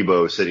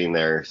Aribo sitting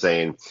there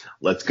saying,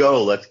 let's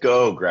go,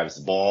 grabs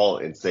the ball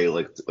and say,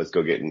 let's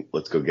go get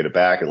it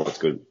back, and let's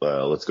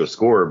go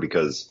score,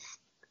 because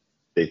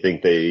they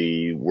think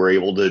they were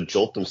able to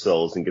jolt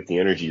themselves and get the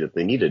energy that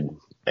they needed.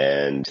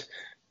 And,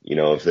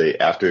 if they,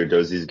 after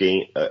Edozie's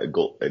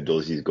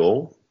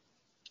goal,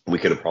 we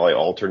could have probably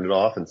all turned it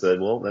off and said,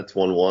 well, that's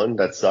 1-1.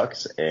 That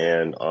sucks.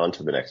 And on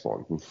to the next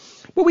one.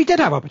 Well, we did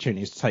have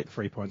opportunities to take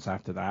 3 points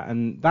after that.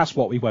 And that's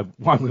why we want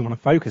to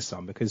focus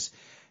on, because,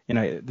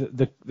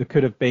 the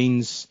could have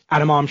beens.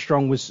 Adam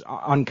Armstrong was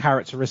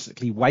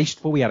uncharacteristically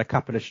wasteful. We had a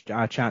couple of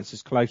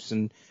chances close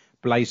and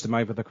blazed them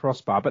over the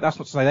crossbar. But that's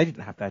not to say they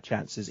didn't have their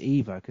chances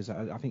either, because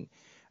I think,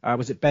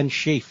 was it Ben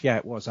Sheaf? Yeah,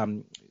 it was.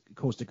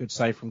 Caused a good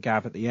save from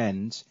Gav at the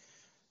end.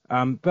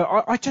 But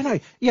I don't know.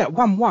 Yeah,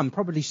 1-1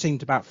 probably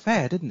seemed about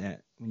fair, didn't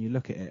it? When you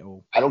look at it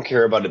all. I don't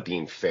care about it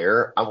being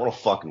fair. I want to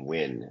fucking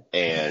win.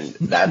 And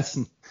that's,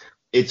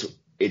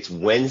 it's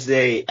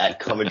Wednesday at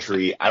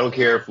Coventry. I don't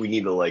care if we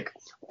need to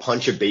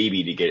punch a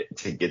baby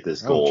to get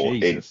this goal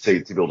and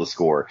to be able to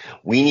score.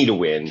 We need to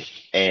win.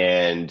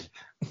 And,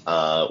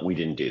 we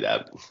didn't do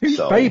that.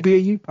 Whose baby are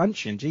you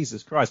punching?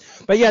 Jesus Christ.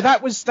 But yeah,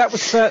 that was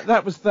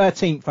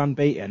 13th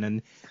unbeaten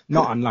and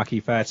not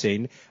unlucky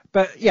 13.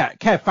 But yeah,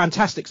 Kev,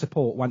 fantastic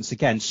support once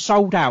again.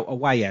 Sold out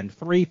away end.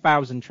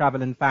 3,000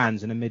 travelling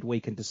fans in a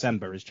midweek in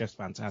December is just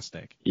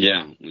fantastic.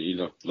 Yeah,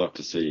 you love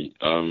to see.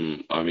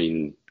 I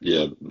mean,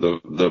 yeah,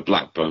 the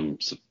Blackburn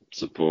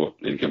support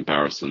in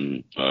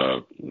comparison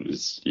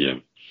was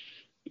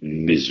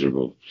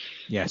miserable.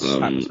 Yes,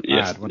 that was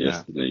bad, wasn't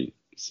yesterday. It?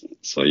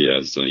 So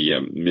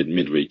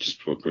midweek just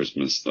before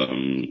Christmas,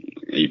 even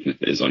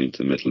if it is only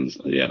to the Midlands,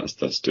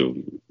 that's still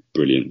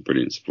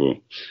brilliant support.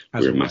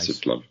 We're a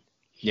massive club.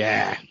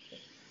 Yeah.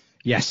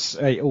 Yes,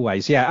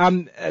 always. Yeah.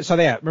 So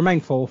there, remain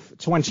 4th,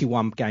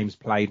 21 games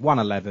played, won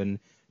 11,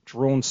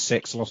 drawn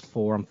 6, lost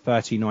 4 on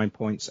 39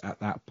 points at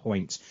that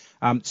point.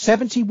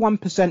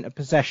 71% of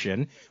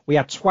possession. We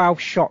had 12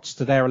 shots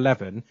to their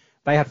 11.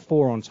 They had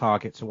 4 on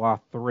target to our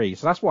 3.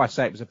 So that's why I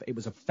say it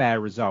was a fair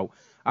result.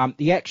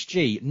 The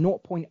XG,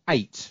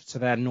 0.8 to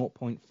their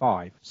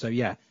 0.5. So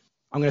yeah,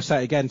 I'm going to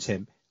say it again,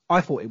 Tim.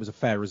 I thought it was a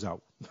fair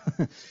result.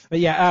 But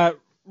yeah,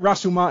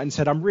 Russell Martin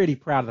said, I'm really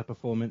proud of the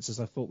performance, as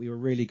I thought we were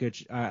really good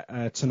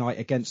tonight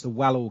against a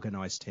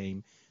well-organised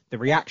team. The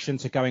reaction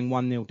to going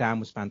 1-0 down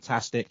was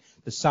fantastic.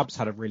 The subs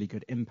had a really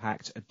good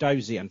impact.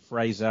 Edozie and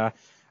Fraser,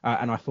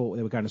 and I thought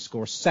they were going to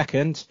score a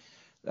second.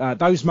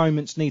 Those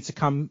moments need to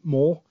come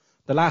more.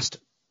 The last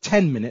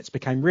 10 minutes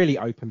became really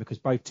open because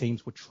both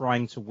teams were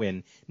trying to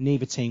win.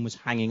 Neither team was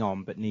hanging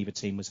on, but neither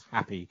team was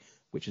happy,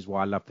 which is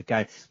why I loved the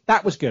game.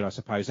 That was good, I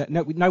suppose.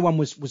 No one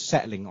was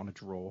settling on a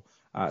draw.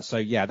 So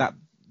yeah,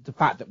 the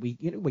fact that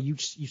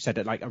you said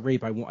it, like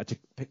Aribo wanted to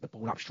pick the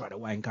ball up straight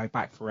away and go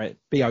back for it,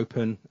 be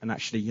open, and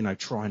actually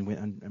try and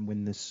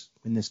win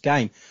this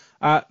game.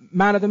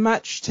 Man of the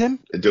match, Tim?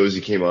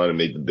 Dozy came on and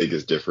made the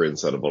biggest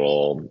difference out of it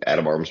all.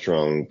 Adam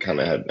Armstrong kind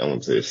of had, I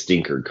won't say a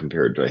stinker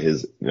compared to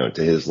his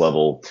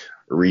level.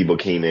 Aribo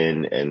came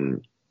in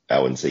and I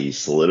wouldn't say he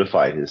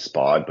solidified his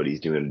spot, but he's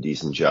doing a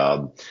decent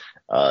job.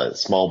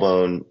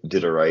 Smallbone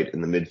did all right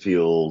in the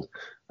midfield.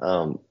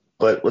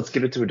 But let's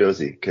give it to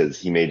Edozie because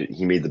he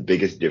made the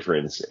biggest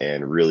difference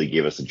and really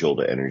gave us a jolt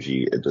of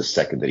energy at the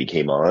second that he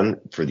came on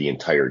for the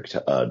entire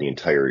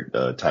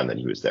time that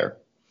he was there.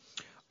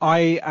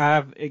 I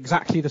have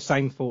exactly the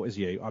same thought as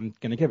you. I'm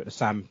going to give it to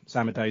Sam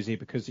Edozie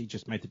because he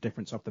just made the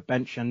difference off the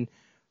bench and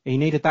he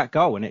needed that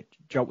goal and it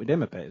jolted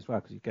him a bit as well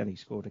because again he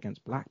scored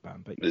against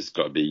Blackburn. But it's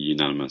got to be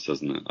unanimous,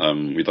 hasn't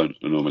it? We don't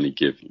normally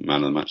give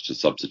man of the match to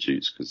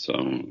substitutes because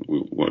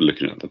we're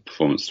looking at the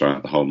performance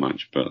throughout the whole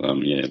match. But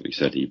like you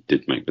said, he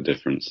did make the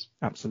difference.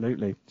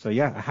 Absolutely. So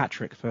yeah, a hat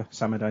trick for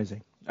Sam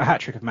Edozie. A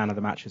hat trick of man of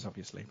the matches,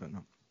 obviously, but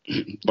not.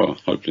 Well,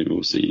 hopefully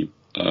we'll see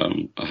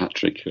a hat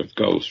trick of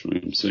goals from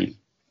him soon.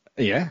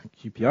 Yeah,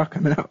 QPR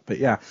coming up, but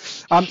yeah.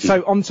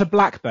 So on to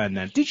Blackburn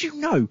then. Did you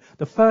know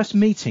the first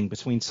meeting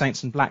between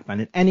Saints and Blackburn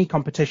in any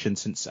competition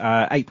since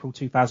April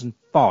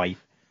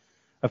 2005?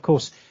 Of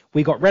course,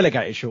 we got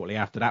relegated shortly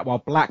after that, while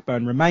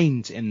Blackburn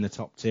remained in the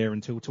top tier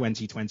until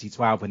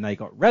 2012 when they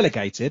got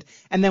relegated,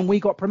 and then we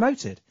got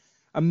promoted.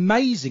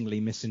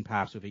 Amazingly missing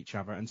paths with each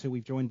other until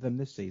we've joined them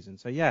this season.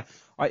 So yeah,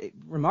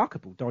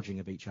 remarkable dodging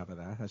of each other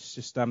there. It's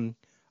just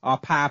our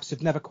paths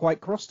have never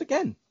quite crossed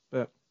again,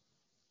 but.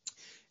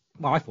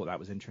 Well, I thought that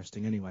was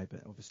interesting anyway,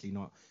 but obviously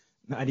not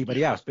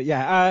anybody else. But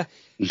yeah,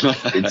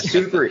 it's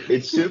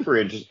super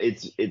interesting.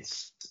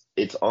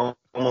 It's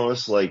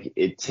almost like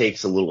it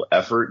takes a little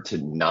effort to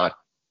not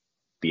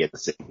be at the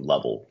same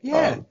level.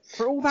 Yeah,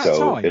 for all that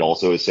so time. It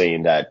also is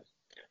saying that,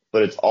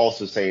 but it's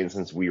also saying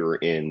since we were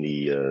in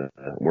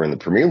the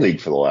Premier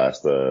League for the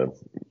last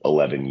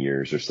 11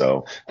 years or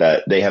so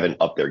that they haven't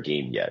upped their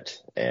game yet,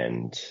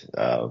 and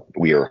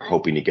we are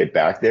hoping to get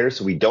back there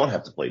so we don't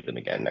have to play them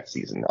again next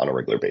season on a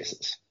regular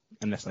basis.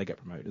 Unless they get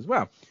promoted as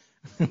well,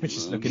 which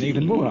is looking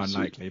even more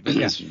unlikely. But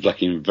yeah. It's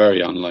looking very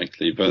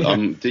unlikely. But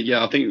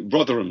I think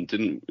Rotherham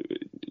didn't.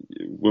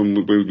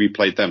 When we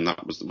played them,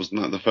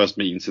 wasn't that the first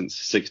meeting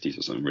since the 60s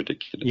or something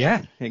ridiculous?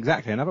 Yeah,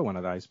 exactly. Another one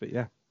of those. But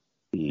yeah.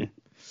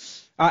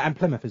 And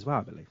Plymouth as well,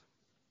 I believe.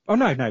 Oh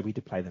no, we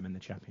did play them in the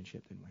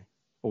Championship, didn't we?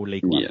 Or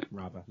League One,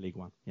 rather. League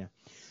One. Yeah.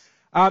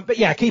 But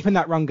yeah, keeping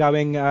that run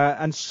going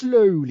and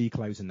slowly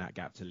closing that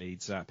gap to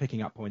Leeds,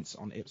 picking up points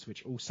on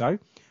Ipswich also.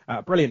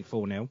 Brilliant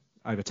 4-0.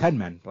 Over 10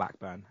 men,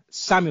 Blackburn.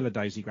 Samuel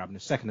Edozie grabbing the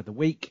second of the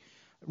week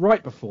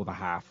right before the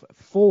half,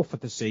 fourth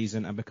of the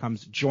season, and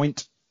becomes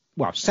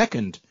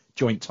second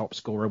joint top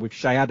scorer with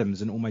Shay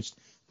Adams and almost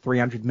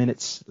 300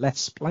 minutes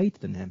less played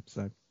than him.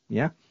 So,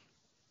 yeah.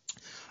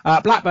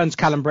 Blackburn's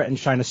Callum Britton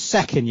shown a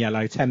second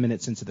yellow 10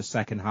 minutes into the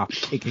second half,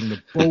 kicking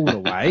the ball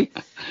away.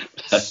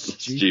 That's the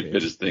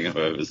stupidest thing I've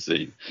ever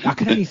seen. I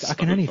can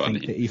only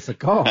think that he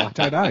forgot. I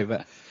don't know,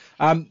 but...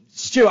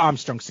 Stuart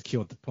Armstrong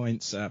secured the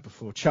points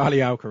before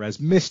Charlie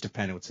Alcaraz missed a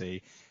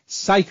penalty.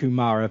 Sekou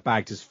Mara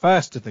bagged his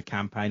first of the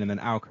campaign, and then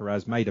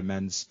Alcaraz made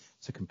amends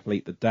to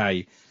complete the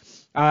day.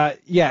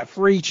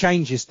 3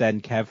 changes then,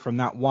 Kev, from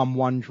that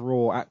 1-1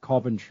 draw at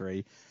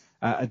Coventry.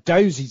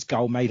 Edozie's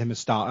goal made him a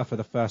starter for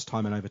the first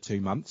time in over 2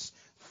 months.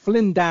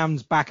 Flynn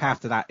Downs back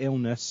after that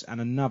illness,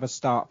 and another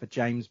start for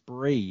James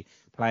Bree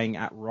playing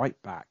at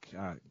right back,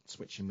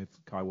 switching with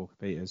Kai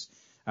Walker-Peters.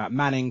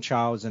 Manning,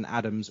 Charles, and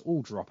Adams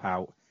all drop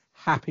out.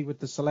 Happy with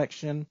the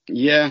selection?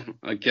 Yeah,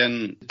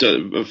 again,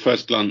 at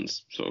first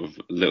glance, sort of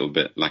a little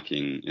bit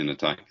lacking in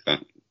attack.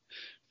 That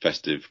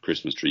festive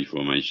Christmas tree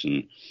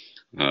formation,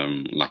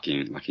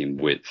 lacking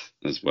width,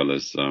 as well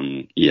as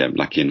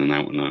lacking an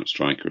out-and-out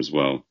striker as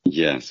well.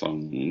 Yeah, so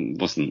I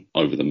wasn't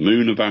over the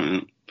moon about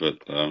it, but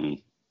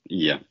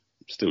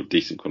still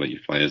decent quality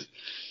players.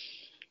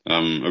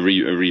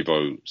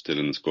 Aribo still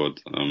in the squad.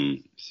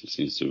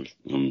 Seems to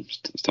have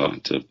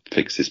started to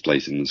fix his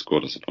place in the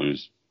squad, I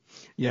suppose.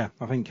 Yeah,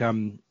 I think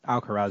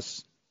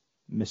Alcaraz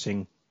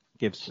missing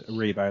gives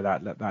Aribo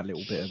that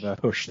little bit of a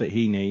push that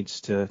he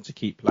needs to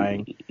keep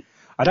playing.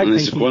 I don't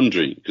think it's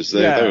wondering because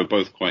they were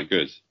both quite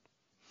good.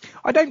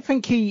 I don't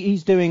think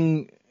he's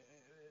doing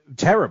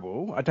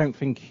terrible. I don't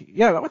think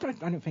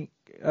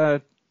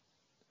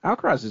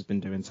Alcaraz has been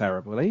doing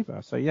terrible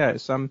either. So yeah,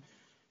 it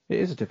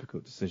is a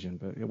difficult decision,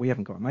 but we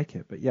haven't got to make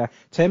it. But yeah,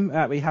 Tim,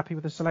 are we happy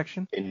with the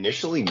selection?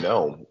 Initially,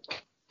 no.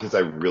 Because I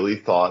really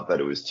thought that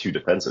it was too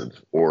defensive,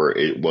 or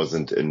it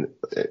wasn't, it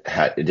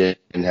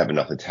didn't have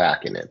enough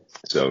attack in it.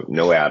 So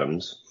no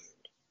Adams,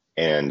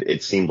 and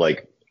it seemed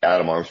like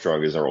Adam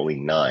Armstrong is our only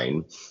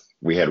 9.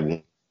 We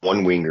had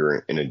one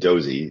winger in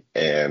Edozie,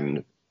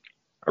 and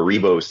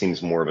Aribo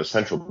seems more of a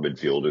central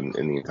midfield in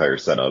the entire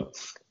setup.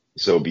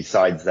 So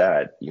besides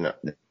that,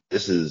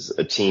 this is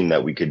a team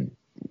that we could.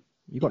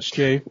 You got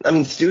Stu. I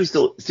mean, Stu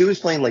is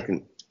playing like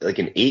an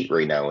 8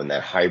 right now in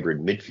that hybrid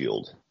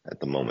midfield. At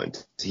the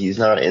moment, he's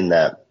not in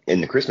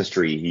the Christmas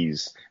tree.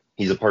 He's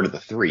he's a part of the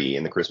three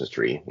in the Christmas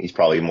tree. He's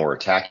probably a more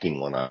attacking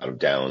one out of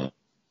Downs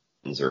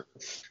or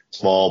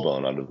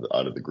Smallbone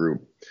out of the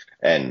group.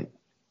 And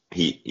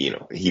he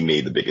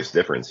made the biggest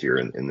difference here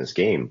in this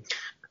game.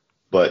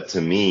 But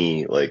to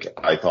me, like,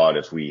 I thought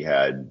if we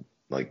had,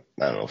 like,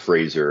 I don't know,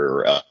 Fraser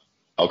or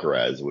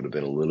Alcaraz, it would have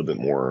been a little bit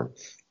more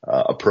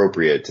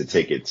appropriate to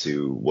take it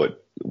to what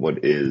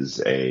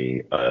is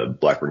a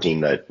Blackburn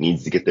team that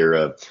needs to get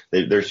their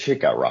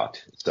shit got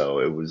rocked. So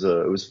it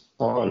was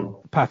fun.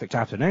 Perfect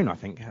afternoon, I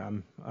think.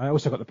 I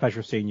also got the pleasure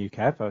of seeing you,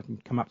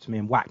 Kev. Come up to me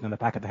and whacked on the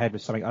back of the head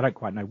with something. I don't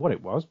quite know what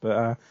it was,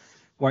 but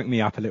woke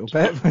me up a little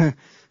bit.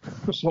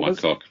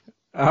 Cock.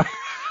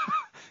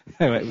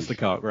 Anyway, it was the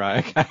cock,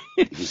 right? Okay.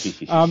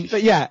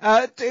 But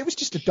yeah, it was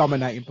just a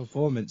dominating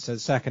performance, the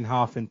second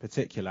half in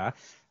particular.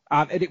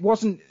 And it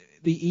wasn't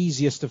the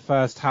easiest of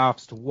first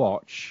halves to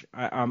watch.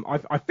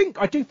 I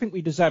do think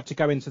we deserved to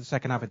go into the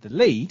second half with the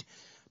lead,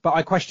 but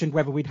I questioned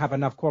whether we'd have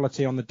enough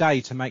quality on the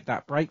day to make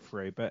that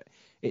breakthrough. But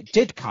it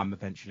did come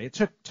eventually. It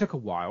took a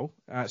while.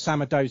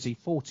 Sam Edozie,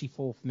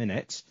 44th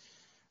minute,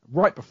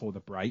 right before the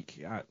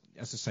break.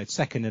 As I said,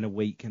 second in a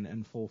week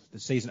and fourth of the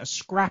season. A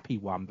scrappy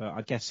one, but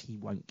I guess he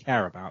won't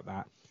care about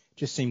that.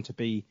 Just seemed to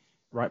be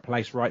right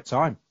place, right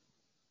time.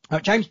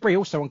 James Bree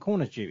also on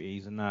corners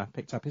duties and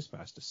picked up his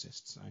first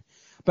assist. So,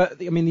 but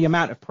I mean, the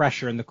amount of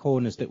pressure in the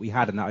corners that we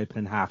had in that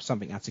opening half,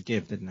 something had to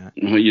give, didn't it?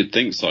 Well, you'd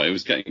think so. It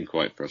was getting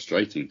quite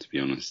frustrating, to be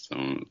honest.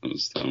 I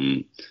was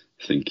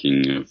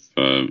thinking of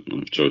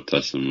Joe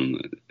Tessum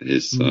and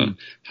his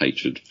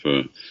hatred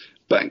for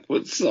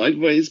backwards,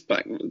 sideways. Just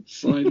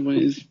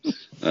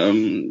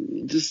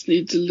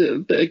needs a little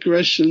bit of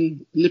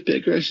aggression. Yeah,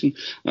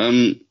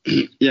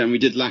 and we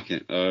did lack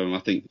it. I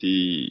think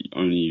the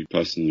only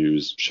person who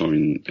was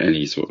showing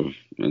any sort of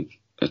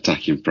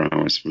attacking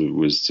prowess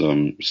was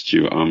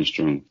Stuart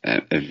Armstrong.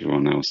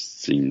 Everyone else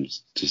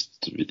seems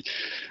just to be.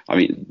 I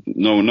mean,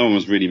 no one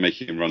was really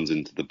making runs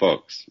into the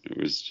box. It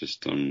was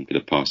just going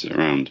to pass it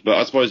around. But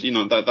I suppose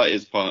that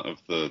is part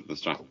of the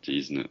strategy,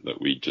 isn't it?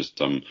 That we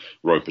just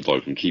rope it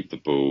open, keep the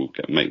ball,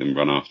 make them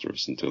run after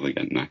us until they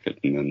get knackered,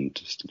 and then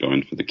just go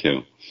in for the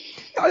kill.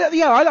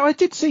 Yeah, I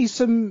did see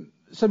some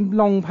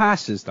long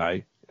passes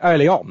though.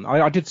 Early on,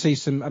 I did see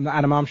some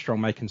Adam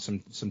Armstrong making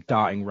some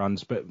darting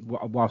runs, but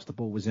whilst the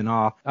ball was in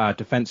our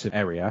defensive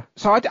area.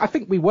 So I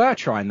think we were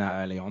trying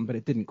that early on, but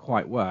it didn't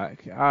quite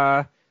work.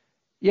 Yeah,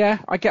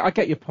 I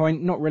get your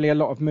point. Not really a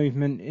lot of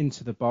movement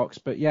into the box,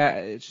 but yeah,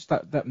 it's just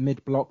that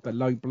mid block, the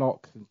low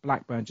block.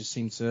 Blackburn just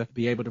seems to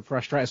be able to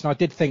frustrate us. And I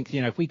did think,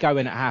 if we go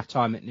in at half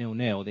time at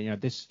 0-0, then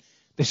this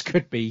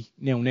could be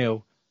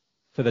 0-0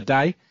 for the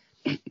day.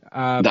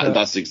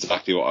 That's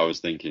exactly what I was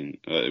thinking.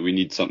 We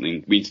need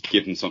something. We need to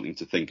give them something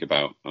to think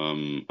about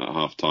at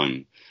half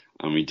time,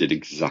 and we did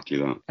exactly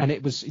that. And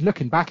it was,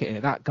 looking back at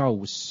it, that goal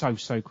was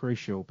so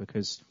crucial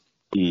because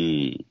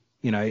it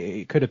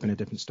could have been a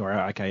different story.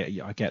 Okay,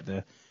 I get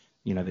the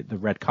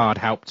red card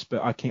helped,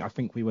 but I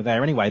think we were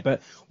there anyway.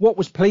 But what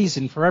was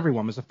pleasing for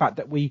everyone was the fact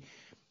that we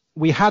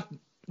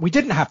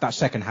didn't have that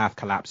second half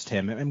collapse,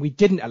 Tim, and we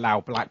didn't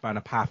allow Blackburn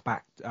a path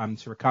back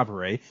to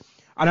recovery.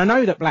 And I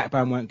know that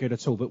Blackburn weren't good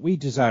at all, but we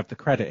deserve the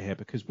credit here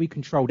because we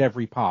controlled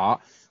every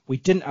part. We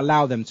didn't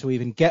allow them to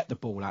even get the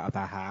ball out of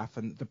their half,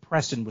 and the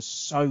pressing was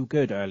so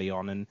good early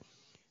on. And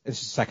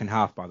this is the second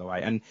half, by the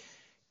way. And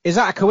is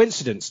that a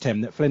coincidence,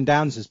 Tim, that Flynn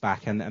Downs is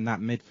back and that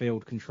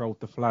midfield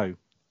controlled the flow?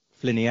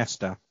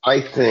 Flynniesta.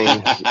 I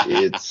think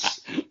it's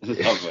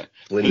love it.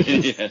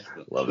 Flynniesta.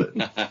 Love it.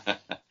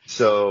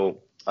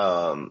 So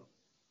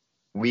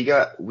we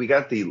got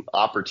the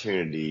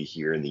opportunity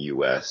here in the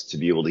U.S. to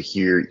be able to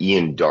hear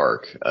Ian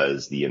Darke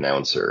as the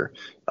announcer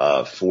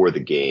for the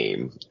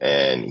game,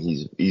 and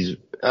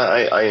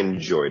I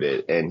enjoyed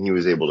it, and he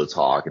was able to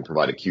talk and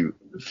provide a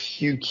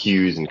few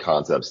cues and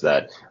concepts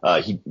that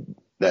I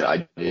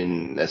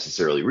didn't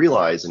necessarily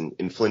realize,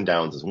 and Flynn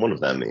Downs is one of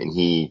them, and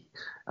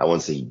I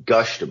won't say he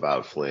gushed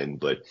about Flynn,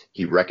 but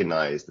he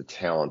recognized the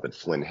talent that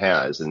Flynn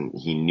has, and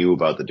he knew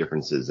about the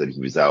differences that he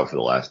was out for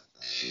the last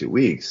 2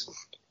 weeks.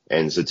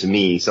 And so to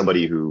me,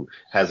 somebody who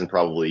hasn't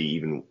probably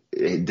even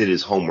did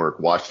his homework,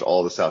 watched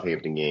all the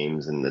Southampton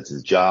games, and that's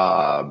his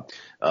job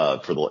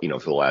for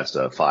the last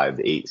 5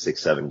 to 8,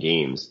 6, 7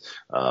 games,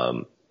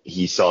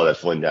 he saw that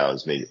Flynn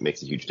Downs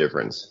makes a huge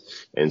difference.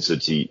 And so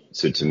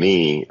to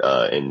me,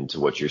 and to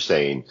what you're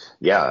saying,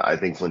 yeah, I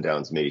think Flynn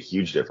Downs made a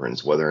huge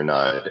difference, whether or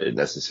not it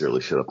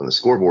necessarily showed up on the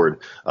scoreboard.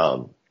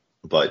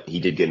 But he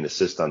did get an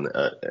assist on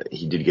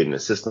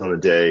the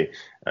day.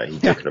 He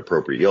took an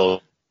appropriate yellow.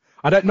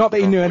 Not that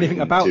he knew anything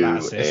about that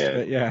assist,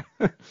 but yeah.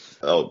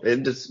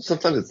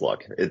 Sometimes it's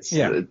luck. It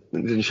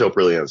didn't show up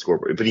really on the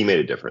scoreboard, but he made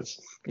a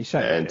difference.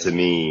 And to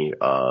me,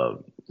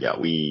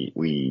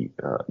 we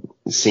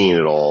seeing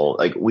it all,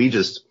 like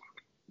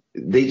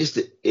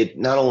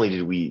not only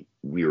did we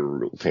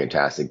were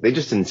fantastic, they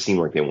just didn't seem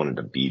like they wanted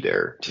to be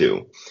there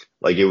too.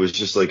 Like it was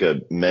just like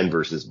a men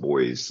versus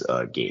boys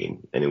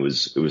game, and it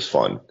was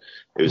fun.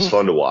 It was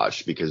fun to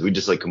watch because we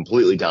just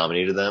completely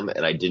dominated them,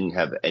 and I didn't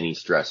have any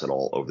stress at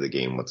all over the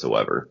game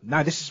whatsoever.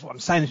 No, this is what I'm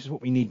saying. This is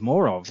what we need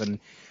more of. And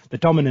the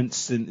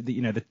dominance and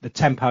the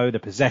tempo, the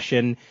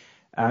possession.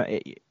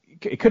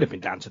 It could have been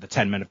down to the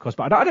 10 men, of course,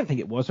 but I don't think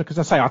it was,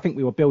 because I think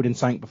we were building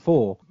something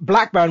before.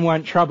 Blackburn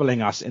weren't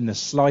troubling us in the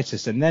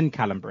slightest, and then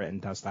Callum Britton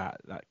does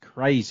that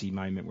crazy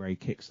moment where he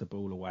kicks the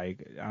ball away.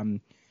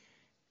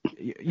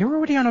 You're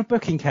already on a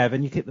booking, Kev,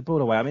 and you kick the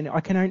ball away. I mean, I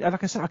can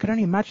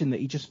only imagine that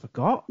he just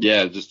forgot.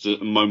 Yeah, just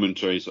a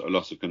momentary sort of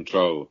loss of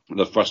control.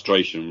 The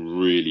frustration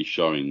really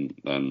showing,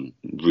 and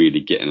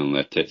really getting on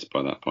their tits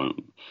by that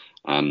point.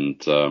 And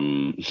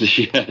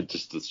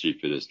just the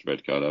stupidest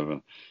red card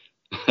ever.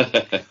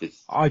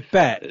 I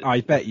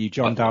bet you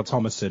John Dale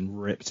Thomason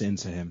ripped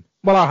into him.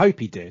 Well, I hope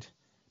he did,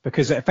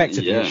 because it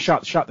effectively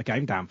shut the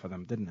game down for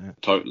them, didn't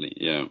it? Totally,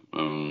 yeah.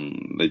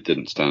 They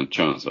didn't stand a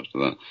chance after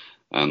that.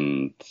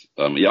 And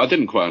I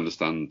didn't quite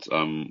understand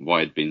why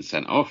he'd been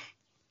sent off.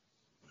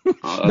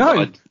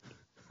 I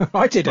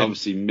didn't.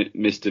 Obviously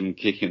missed him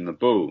kicking the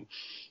ball.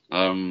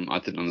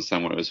 I didn't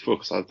understand what it was for,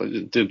 because I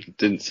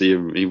didn't see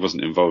him. He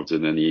wasn't involved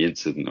in any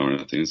incident or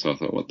anything. So I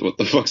thought, what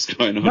the fuck's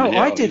going on? No,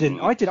 here? I didn't.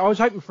 I was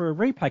hoping for a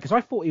replay, because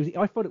I thought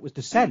it was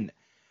dissent.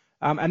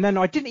 And then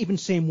I didn't even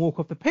see him walk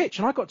off the pitch.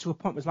 And I got to a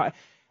point where I was like,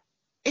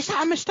 is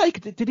that a mistake?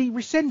 Did he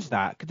rescind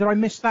that? Did I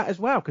miss that as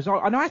well? Because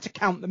I had to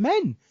count the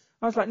men.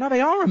 I was like, no, they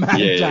are a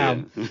man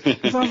down.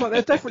 Because I was like,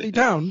 they're definitely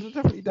down. They're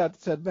definitely down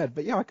to 10 men.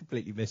 But yeah, I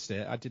completely missed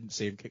it. I didn't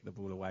see him kick the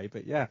ball away.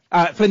 But yeah.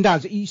 Flynn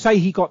Downs, you say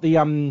he got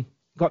the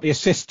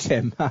assist,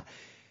 Tim.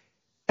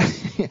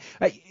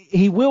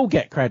 He will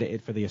get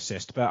credited for the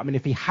assist, but I mean,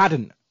 if he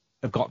hadn't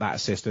have got that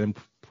assist, then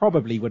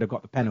probably would have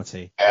got the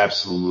penalty.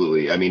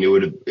 Absolutely. I mean,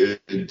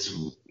 it's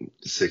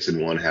 6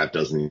 in one, half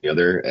dozen in the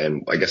other,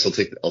 and I guess I'll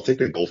take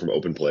the goal from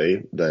open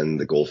play than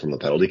the goal from the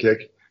penalty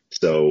kick.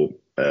 So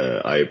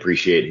I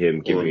appreciate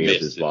him giving up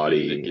his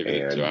body and to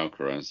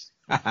Alcaraz.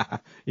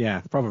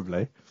 Yeah,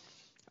 probably.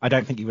 I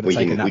don't think he would have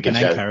taken that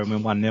Panenka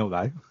and win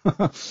 1-0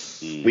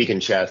 though. We can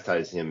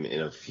chastise him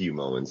in a few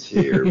moments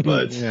here,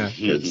 but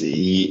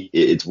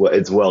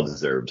it's well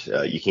deserved.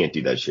 You can't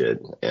do that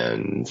shit.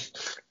 And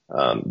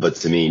but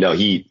to me, no,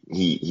 he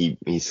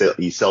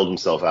sold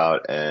himself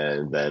out,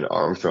 and then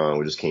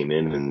Armstrong just came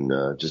in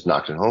and just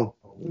knocked it home.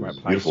 Right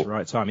place,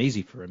 right time,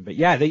 easy for him. But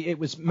yeah, it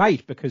was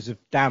made because of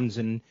Downs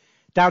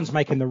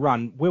making the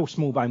run. Will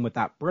Smallbone with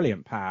that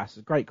brilliant pass,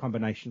 a great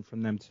combination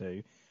from them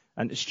two.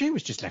 And Stu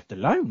was just left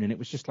alone, and it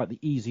was just like the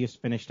easiest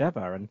finished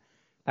ever. And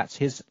that's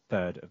his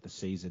third of the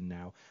season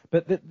now.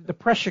 But the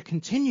pressure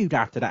continued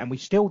after that, and we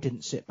still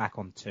didn't sit back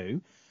on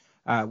 2,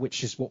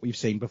 which is what we've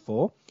seen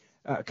before.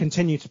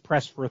 Continue to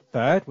press for a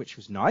third, which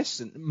was nice.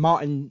 And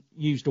Martin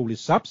used all his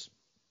subs.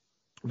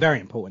 Very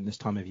important this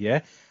time of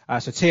year.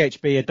 So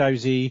THB,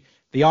 Adozie,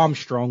 the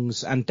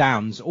Armstrongs, and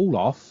Downs all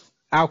off.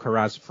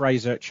 Alcaraz,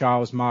 Fraser,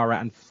 Charles, Mara,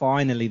 and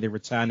finally the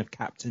return of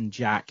Captain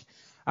Jack.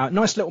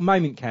 Nice little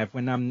moment, Kev,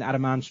 when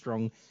Adam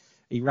Armstrong,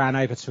 he ran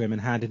over to him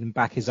and handed him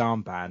back his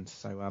armband.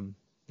 So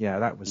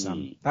that was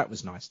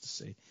nice to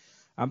see.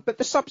 But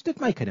the subs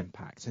did make an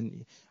impact,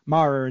 and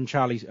Mara and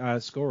Charlie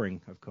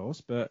scoring, of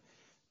course, but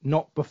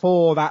not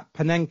before that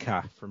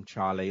Panenka from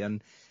Charlie.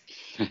 And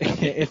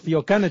if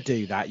you're gonna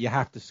do that, you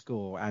have to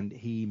score, and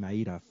he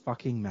made a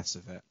fucking mess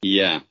of it.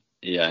 Yeah,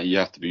 you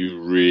have to be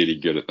really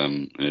good at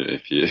them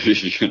if you're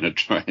going to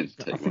try and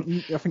take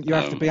one. I think you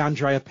have to be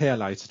Andrea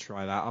Pirlo to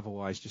try that.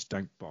 Otherwise, just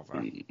don't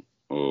bother.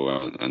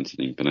 Or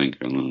Anthony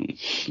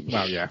Panenka.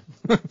 Well, yeah.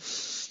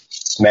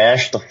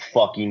 Smash the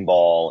fucking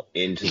ball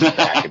into the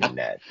back of the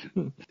net.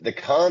 The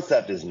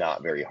concept is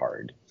not very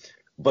hard,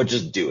 but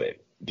just do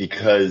it,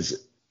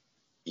 because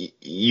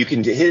you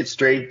can hit it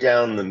straight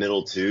down the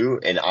middle too,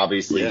 and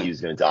obviously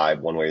he's going to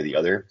dive one way or the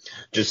other.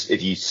 Just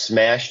if you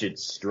smashed it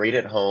straight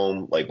at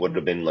home, like would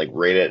have been like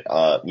right at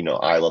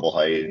eye level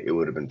height, it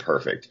would have been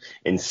perfect.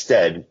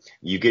 Instead,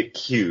 you get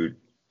cued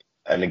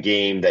in a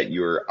game that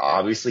you're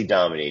obviously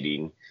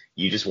dominating.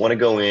 You just want to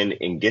go in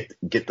and get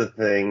the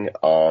thing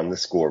on the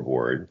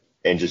scoreboard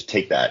and just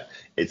take that.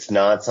 It's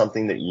not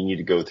something that you need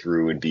to go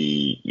through and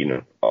be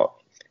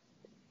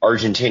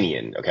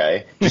Argentinian,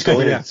 okay? Just go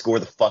in and score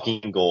the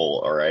fucking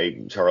goal, all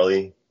right,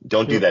 Charlie?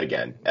 Don't do that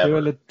again,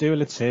 ever. Do a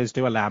Latiz,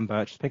 do a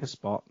Lambert, just pick a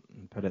spot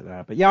and put it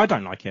there. But yeah, I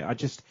don't like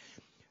it.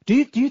 Do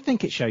you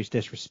think it shows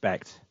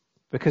disrespect?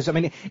 Because, I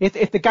mean,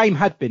 if the game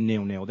had been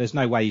 0-0, there's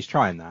no way he's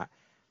trying that.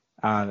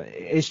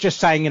 It's just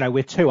saying,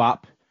 we're 2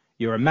 up,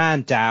 you're a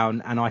man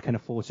down, and I can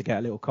afford to get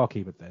a little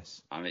cocky with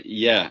this. I mean,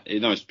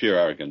 it's pure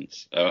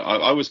arrogance.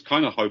 I was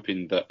kind of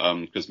hoping that,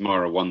 because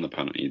Mara won the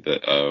penalty,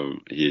 that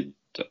he'd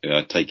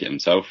take it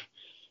himself,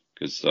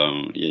 because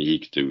he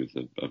could do with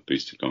a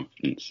boost of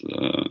confidence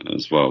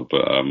as well.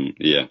 But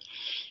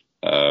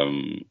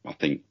I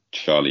think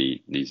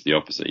Charlie needs the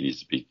opposite. He needs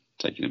to be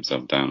taking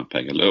himself down a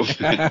peg a little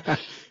bit.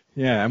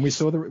 Yeah, and we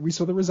saw the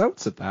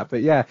results of that.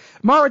 But yeah,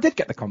 Mara did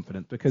get the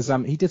confidence, because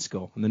he did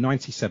score in the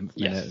 97th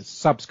minute.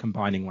 Subs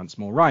combining once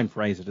more. Ryan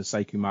Fraser to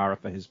Sekou Mara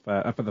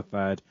for the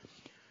third,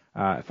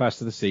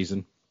 first of the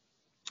season.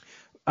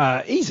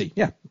 Easy,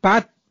 yeah.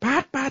 Bad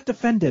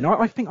defending.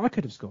 I think I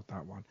could have scored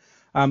that one.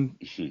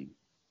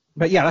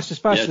 But yeah, that's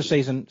just first of the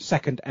season,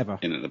 second ever.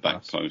 In at the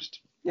back post.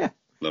 Yeah.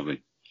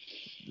 Lovely.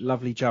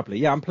 Lovely jubbly.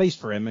 Yeah, I'm pleased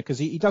for him because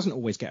he doesn't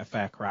always get a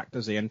fair crack,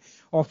 does he? And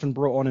often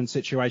brought on in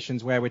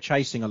situations where we're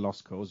chasing a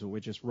lost cause or we're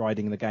just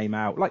riding the game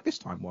out, like this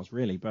time was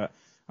really. But,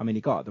 I mean,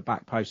 he got at the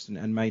back post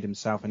and made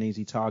himself an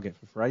easy target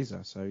for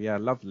Fraser. So, yeah,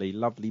 lovely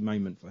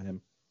moment for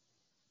him.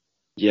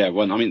 Yeah,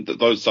 well, I mean,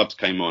 those subs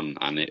came on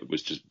and it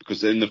was just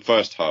because in the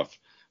first half,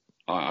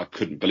 I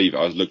couldn't believe it.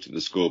 I looked at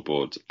the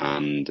scoreboard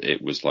and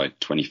it was like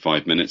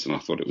 25 minutes and I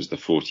thought it was the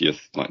 40th.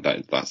 Like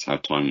that's how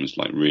time was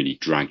like really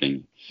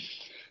dragging.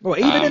 Well,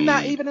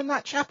 even in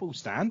that chapel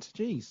stand,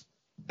 jeez.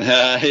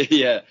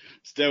 Yeah,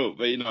 still,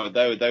 but they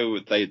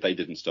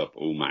didn't stop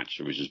all match.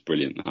 It was just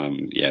brilliant.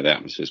 The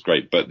atmosphere is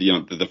great, but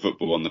the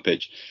football on the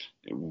pitch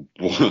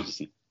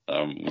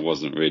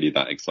wasn't really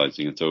that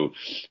exciting at all.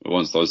 But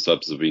once those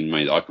subs have been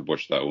made, I could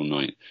watch that all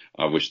night.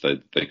 I wish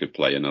they could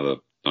play another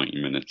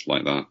 90 minutes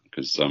like that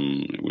because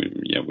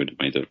we'd have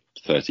made it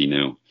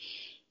 30-0.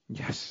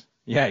 Yes,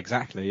 yeah,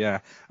 exactly, yeah.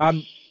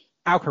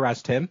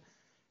 Alcaraz, Tim.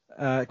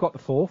 Got the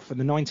fourth in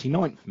the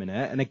 99th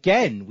minute, and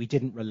again we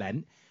didn't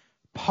relent,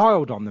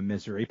 piled on the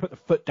misery, put the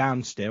foot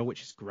down still,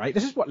 which is great.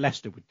 This is what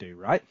Leicester would do,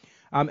 right?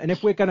 And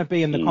if we're going to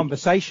be in the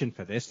conversation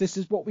for this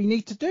is what we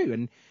need to do.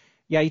 And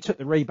yeah, he took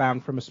the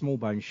rebound from a small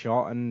bone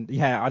shot, and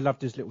yeah, I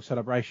loved his little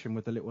celebration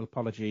with the little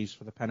apologies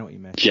for the penalty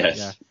miss.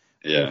 Yes,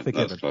 yeah,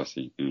 that's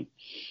classy.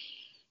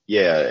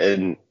 Yeah,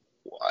 and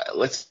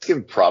let's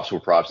give props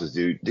where props is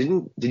due.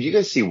 Did you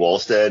guys see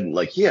Wallstead?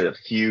 Like, he had a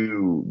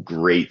few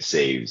great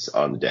saves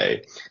on the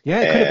day.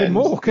 Yeah, it could have been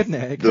more, couldn't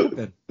it? It could have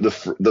been.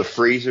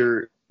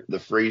 The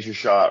Fraser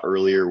shot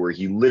earlier, where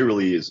he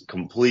literally is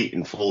complete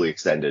and fully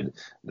extended,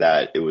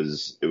 that it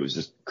was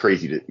just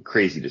crazy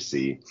to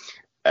see.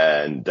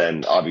 And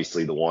then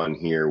obviously the one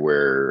here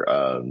where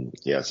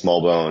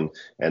small bone,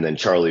 and then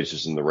Charlie is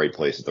just in the right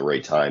place at the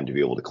right time to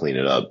be able to clean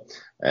it up.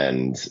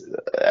 And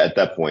at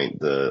that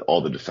point,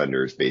 all the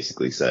defenders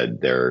basically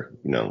said,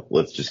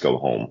 let's just go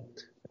home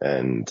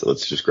and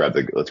let's grab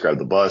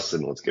the bus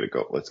and let's get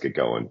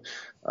going.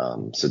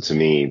 So to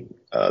me,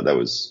 that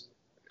was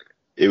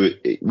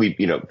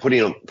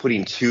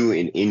putting two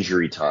in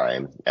injury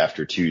time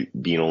after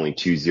being only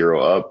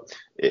 2-0 up.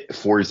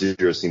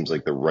 4-0 seems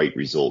like the right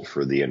result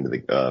for the end of the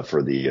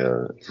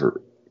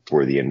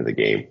end of the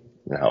game.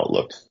 And how it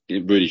looked.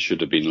 It really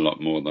should have been a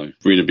lot more, though.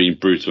 We'd have been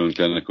brutal and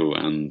clinical,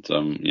 and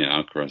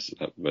Alcaraz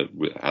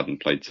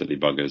hadn't played silly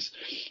buggers.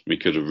 We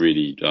could have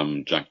really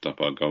jacked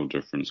up our goal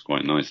difference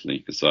quite nicely.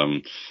 Because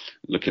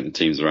look at the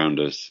teams around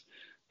us.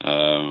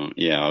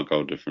 Our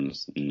goal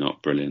difference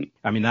not brilliant.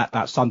 I mean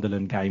that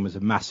Sunderland game was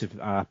a massive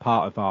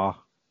part of our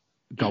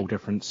goal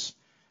difference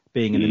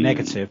being in the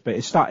negative, but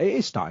it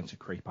is starting to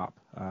creep up,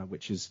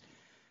 which is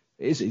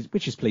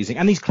pleasing.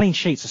 And these clean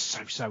sheets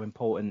are so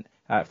important.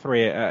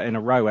 3 in a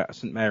row at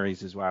St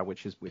Mary's as well,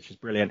 which is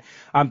brilliant.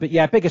 But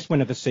yeah, biggest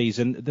win of the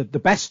season, the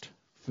best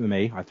for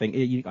me, I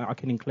think. I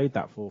can include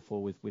that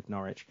 4-4 with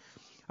Norwich.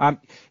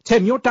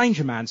 Tim, your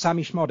danger man,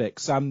 Sammy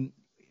Schmodix,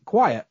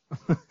 quiet.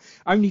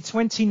 Only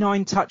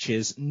 29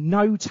 touches,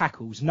 no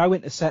tackles, no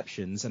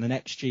interceptions, and an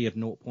XG of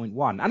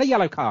 0.1, and a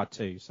yellow card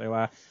too.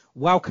 So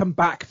welcome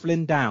back,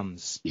 Flynn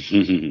Downs.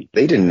 They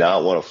did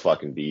not want to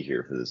fucking be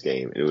here for this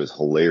game. It was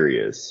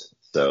hilarious.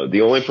 So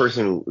the only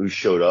person who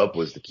showed up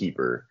was the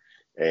keeper.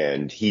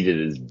 And he did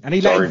his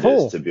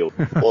darndest to be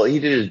able, he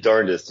did his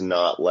darndest to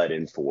not let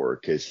in 4,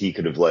 because he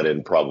could have let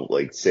in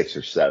probably like 6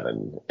 or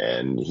 7,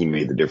 and he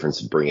made the difference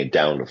to bring it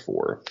down to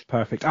 4.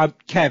 Perfect.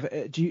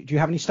 Kev, do you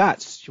have any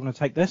stats? Do you want to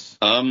take this?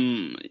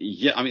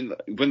 Yeah, I mean,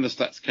 when the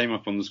stats came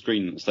up on the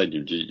screen at the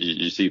stadium, did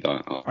you see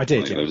that? I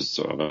did. There was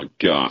sort of a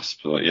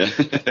gasp.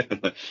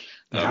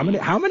 How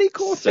many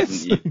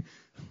quarters? Yeah.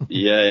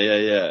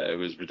 It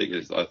was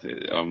ridiculous. I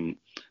think.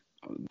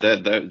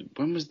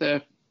 When was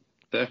their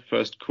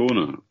first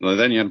corner? Well,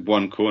 they only had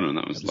one corner, and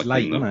that was like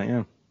late, wasn't it?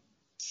 Yeah.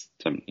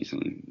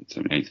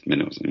 78th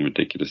minute or something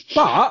ridiculous.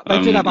 But they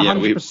did have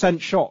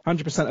 100% shot.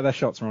 100% of their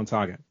shots were on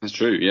target. That's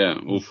true. Yeah,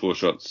 all 4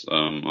 shots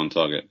on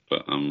target.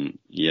 But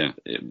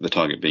the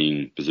target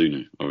being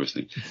Bazunu,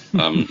 obviously.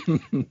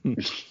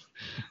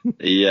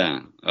 We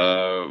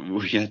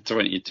had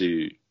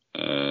 22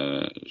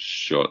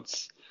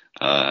 shots,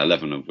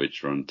 11 of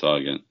which were on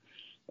target.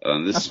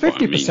 That's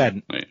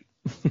 50%.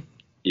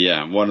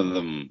 Yeah, one of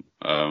them,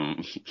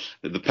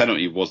 the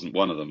penalty wasn't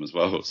one of them as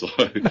well, so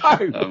no.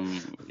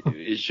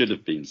 It should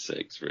have been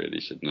 6, really,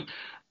 shouldn't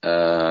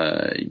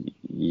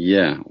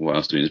it? What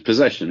else do we do?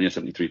 Possession,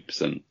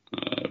 73%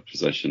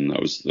 possession. That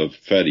was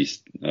fairly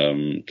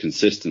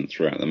consistent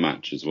throughout the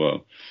match as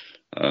well.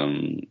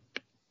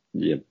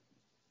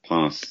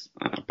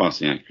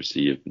 Passing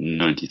accuracy of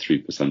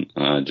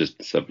 93%,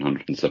 just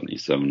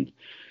 777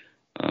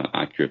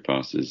 accurate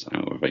passes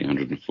out of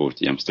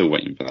 840. I'm still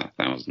waiting for that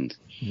 1,000.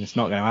 It's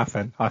not going to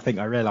happen. I think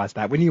I realised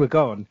that. When you were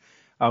gone,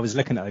 I was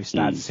looking at those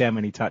stats to see how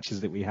many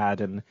touches that we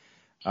had, and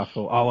I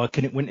thought,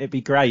 wouldn't it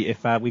be great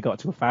if we got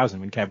to 1,000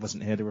 when Kev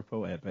wasn't here to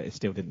report it, but it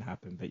still didn't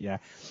happen. But yeah.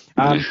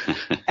 An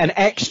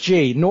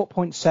XG,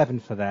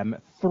 0.7 for them,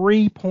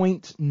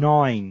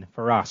 3.9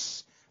 for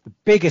us. The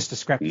biggest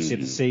discrepancy of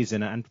the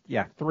season, and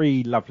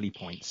 3 lovely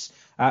points.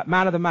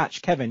 Man of the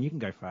match, Kevin, you can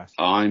go first.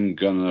 I'm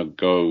gonna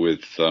go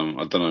with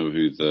I don't know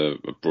who the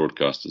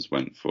broadcasters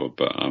went for,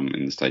 but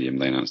in the stadium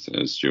they announced it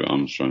as Stuart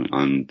Armstrong,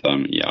 and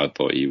I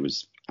thought he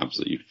was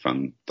absolutely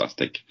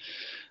fantastic.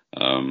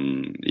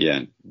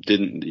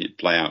 Didn't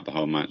play out the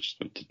whole match,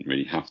 but didn't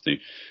really have to.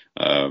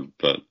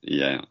 But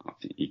yeah, I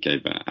think he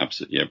gave it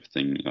absolutely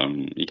everything.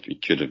 He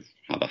could have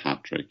had a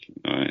hat-trick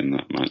in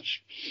that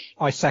match.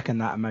 I second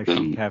that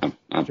emotion, Kev.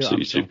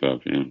 Absolutely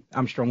superb, yeah.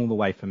 Armstrong all the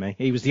way for me.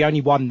 He was the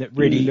only one that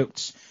really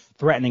looked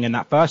threatening in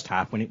that first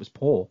half when it was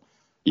poor.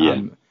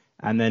 Yeah.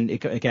 And then,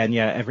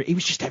 he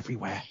was just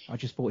everywhere. I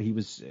just thought he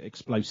was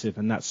explosive,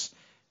 and that's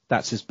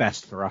his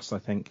best for us, I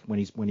think, when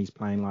he's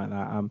playing like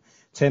that.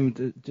 Tim,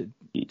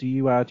 do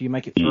you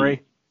make it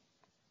 3?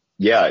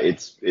 Yeah,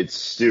 it's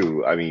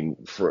Stu. I mean,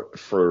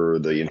 for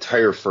the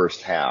entire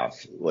first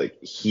half,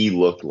 like, he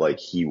looked like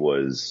he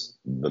was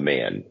the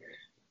man,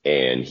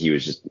 and he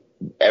was just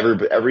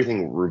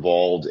everything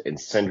revolved and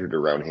centered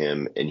around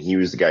him, and he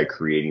was the guy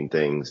creating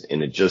things,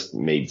 and it just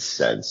made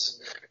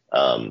sense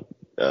for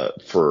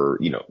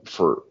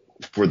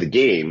the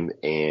game.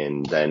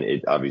 And then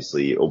it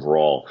obviously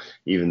overall,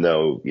 even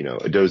though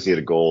Edozie had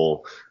a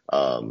goal,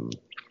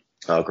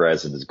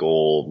 Alcaraz had his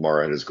goal,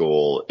 Mara had his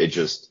goal, it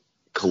just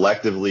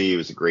collectively, it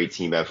was a great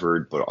team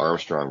effort, but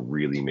Armstrong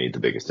really made the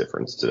biggest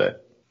difference today.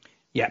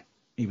 Yeah,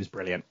 he was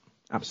brilliant.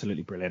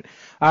 Absolutely brilliant.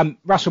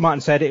 Russell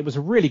Martin said it was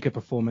a really good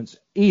performance,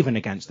 even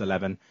against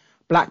 11.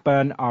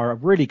 Blackburn are a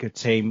really good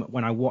team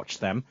when I watch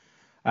them.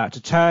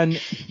 To turn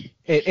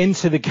it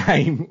into the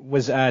game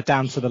was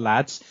down to the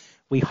lads.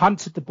 We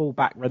hunted the ball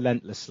back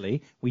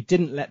relentlessly. We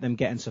didn't let them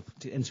get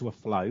into a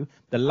flow.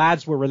 The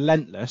lads were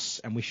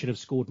relentless, and we should have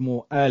scored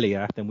more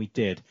earlier than we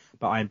did.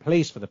 But I am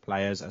pleased for the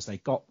players as they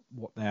got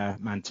what their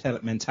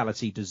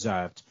mentality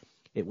deserved.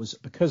 It was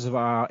because of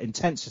our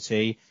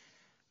intensity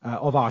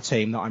of our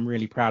team that I'm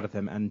really proud of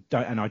them, and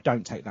I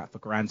don't take that for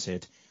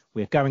granted.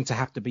 We're going to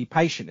have to be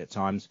patient at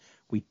times.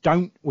 We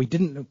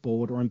didn't look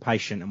bored or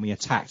impatient, and we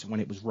attacked when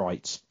it was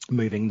right,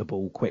 moving the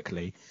ball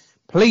quickly.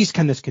 Please,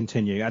 can this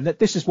continue? And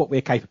this is what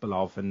we're capable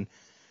of, and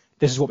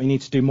this is what we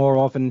need to do more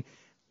of. And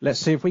let's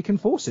see if we can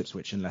force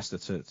Ipswich and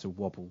Leicester to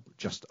wobble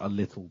just a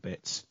little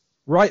bit.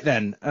 Right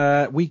then,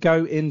 we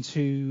go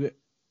into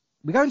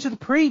the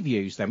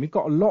previews. Then we've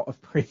got a lot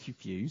of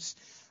previews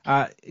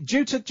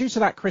due to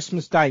that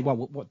Christmas Day. Well,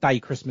 what day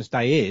Christmas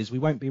Day is, we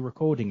won't be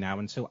recording now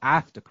until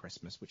after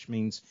Christmas, which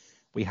means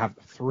we have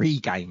 3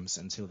 games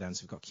until then.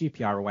 So we've got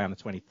QPR away on the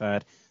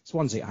 23rd,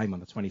 Swansea at home on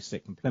the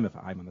 26th, and Plymouth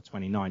at home on the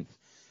 29th.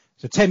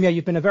 So, Tim,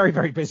 you've been a very,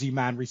 very busy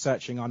man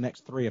researching our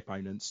next 3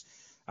 opponents.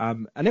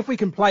 And if we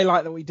can play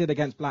like that we did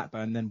against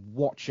Blackburn, then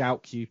watch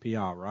out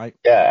QPR, right?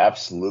 Yeah,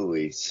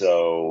 absolutely.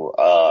 So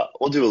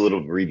we'll do a little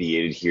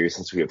abbreviated here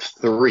since we have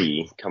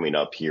 3 coming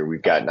up here.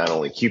 We've got not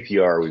only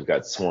QPR, we've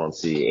got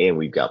Swansea, and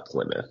we've got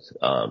Plymouth.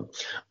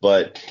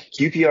 But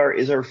QPR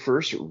is our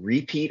first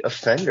repeat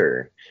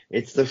offender.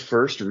 It's the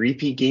first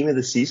repeat game of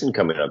the season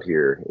coming up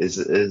here.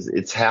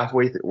 It's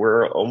halfway?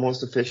 We're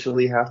almost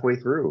officially halfway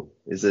through.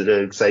 Is it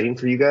exciting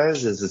for you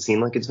guys? Does it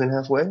seem like it's been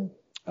halfway?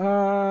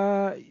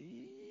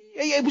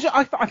 It was.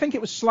 I think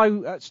it was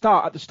slow at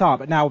the start,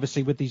 but now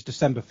obviously with these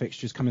December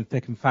fixtures coming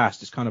thick and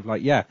fast, it's kind of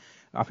like,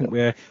 I think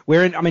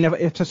we're in. I mean,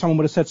 if someone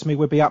would have said to me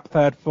we'd be up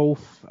 3rd,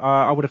 4th,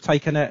 I would have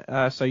taken it.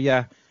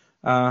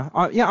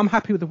 I'm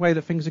happy with the way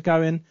that things are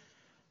going.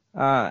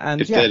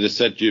 And if they'd have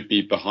said you'd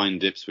be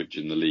behind Ipswich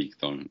in the league,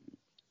 though.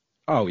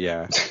 Oh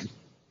yeah.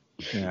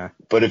 Yeah.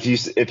 But if you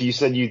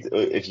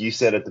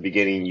said at the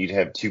beginning you'd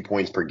have 2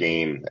 points per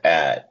game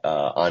at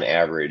on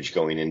average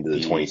going into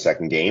the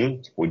 22nd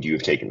game, would you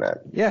have taken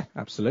that? Yeah,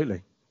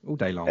 absolutely, all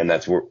day long. And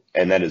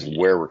that is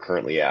where we're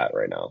currently at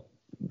right now,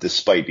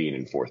 despite being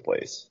in 4th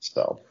place.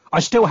 So I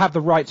still have the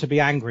right to be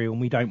angry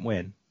when we don't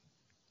win.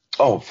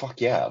 Oh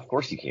fuck yeah, of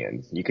course you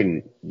can. You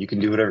can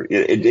do whatever.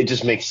 It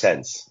just makes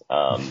sense.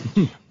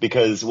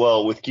 Because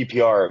with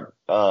QPR,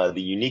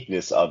 the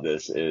uniqueness of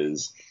this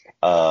is.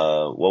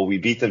 We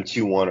beat them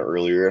 2-1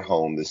 earlier at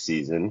home this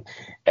season,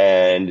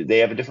 and they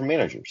have a different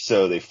manager.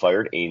 So they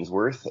fired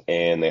Ainsworth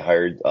and they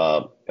hired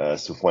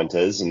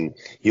Cifuentes, and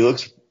he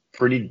looks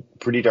pretty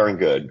darn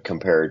good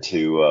compared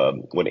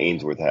to what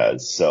Ainsworth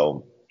has.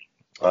 So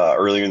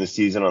earlier in the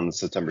season on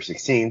September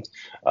 16th,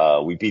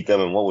 we beat them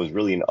in what was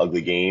really an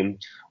ugly game,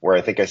 where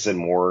I think I said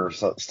more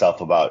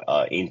stuff about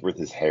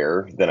Ainsworth's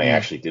hair than I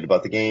actually did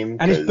about the game.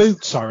 And his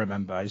boots, I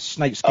remember, his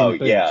snakeskin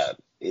boots. Oh yeah,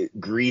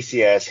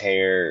 greasy ass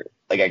hair.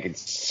 Like I could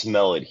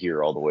smell it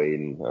here all the way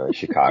in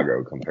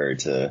Chicago compared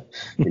to,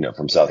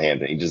 from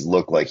Southampton. He just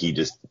looked like he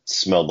just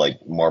smelled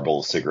like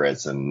Marlboro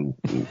cigarettes and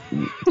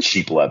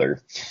cheap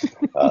leather.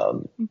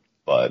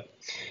 But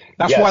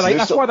that's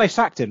why they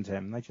sacked him,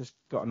 Tim. They just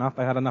got enough.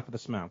 They had enough of the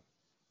smell.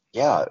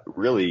 Yeah,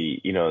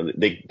 really.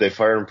 They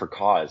fired him for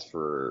cause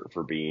for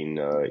being,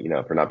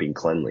 for not being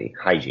cleanly,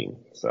 hygiene.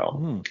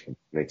 So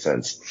makes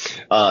sense.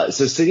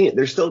 So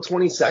they're still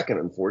 22nd,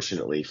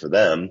 unfortunately for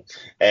them.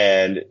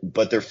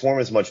 But their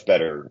form is much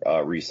better,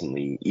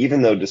 recently,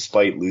 even though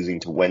despite losing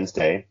to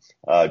Wednesday,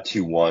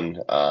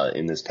 2-1,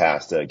 in this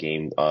past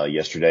game,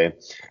 yesterday,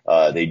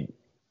 they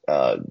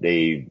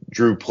They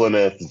drew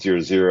Plymouth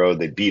 0-0.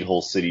 They beat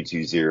Hull City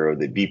 2-0.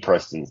 They beat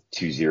Preston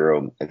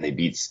 2-0, and they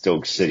beat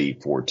Stoke City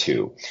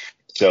 4-2.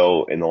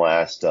 So in the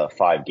last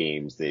 5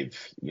 games, they've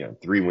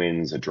 3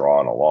 wins, a draw,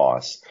 and a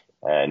loss,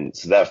 and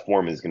so that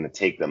form is going to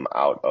take them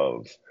out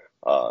of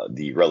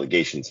the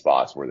relegation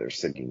spots where they're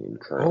sitting in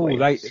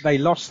currently. Oh, they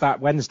lost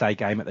that Wednesday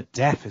game at the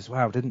death as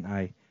well, didn't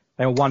they?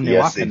 They were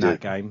 1-0 up in that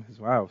game as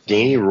well. So.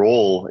 Danny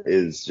Roll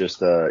is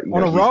just on a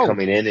he's roll.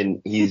 coming in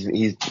and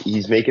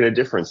he's making a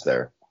difference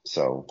there.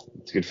 So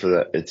it's good for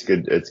that. It's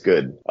good. It's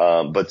good.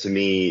 But to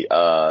me,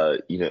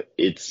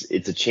 it's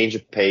a change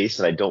of pace,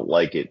 and I don't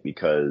like it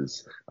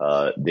because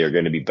they're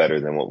going to be better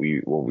than what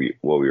we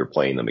were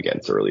playing them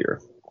against earlier.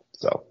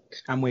 So.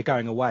 And we're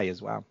going away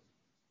as well.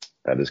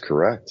 That is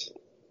correct.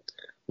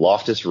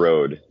 Loftus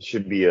Road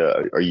should be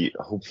are you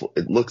hopeful?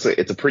 It looks like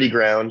it's a pretty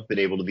ground. Been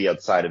able to be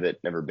outside of it,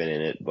 never been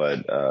in it,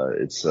 but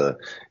it's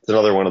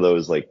another one of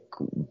those like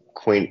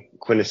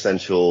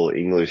quintessential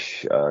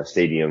English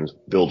stadiums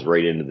built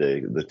right into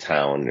the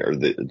town or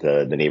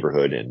the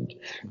neighborhood, and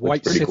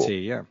White City, cool.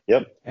 Yeah.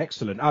 Yep.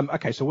 Excellent.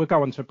 Okay, so we'll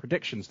go on to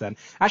predictions then.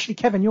 Actually,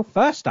 Kevin, you're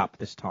first up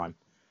this time.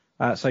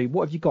 So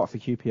what have you got for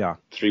QPR?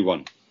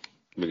 3-1.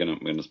 We're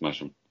gonna smash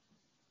them.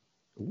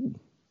 Ooh.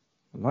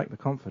 I like the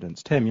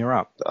confidence. Tim, you're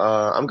up.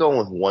 I'm going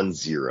with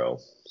 1-0.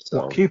 So.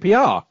 What,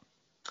 QPR?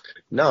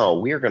 No,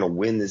 we are going to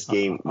win this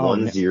game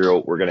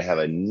 1-0. We're going to have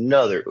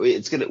another.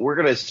 We're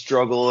going to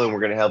struggle, and we're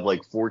going to have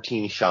like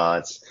 14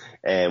 shots,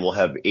 and we'll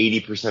have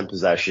 80%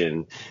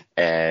 possession,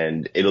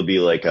 and it'll be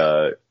like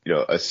a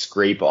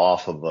scrape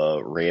off of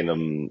a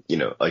random,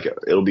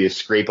 it'll be a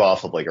scrape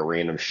off of like a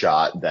random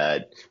shot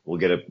that will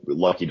get a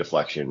lucky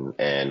deflection,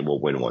 and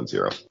we'll win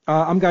 1-0.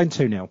 I'm going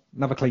 2-0.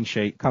 Another clean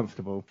sheet,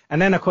 comfortable. And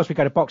then, of course, we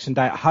go to Boxing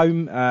Day at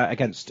home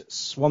against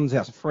Swansea.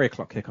 That's a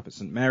 3:00 kickoff at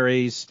St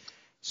Mary's.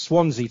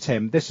 Swansea,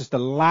 Tim, this is the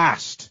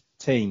last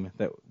team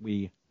that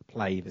we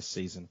play this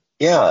season.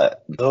 Yeah,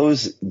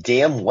 those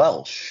damn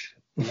Welsh.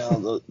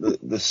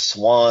 The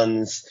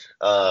Swans.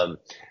 The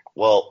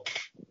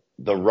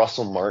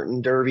Russell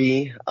Martin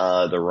Derby,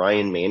 the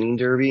Ryan Manning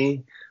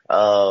Derby.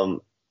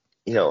 Could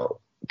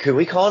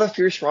we call it a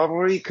fierce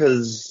rivalry?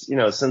 Because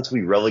since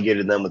we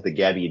relegated them with the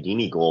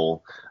Gabbiadini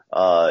goal,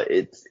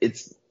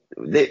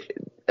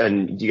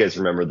 and you guys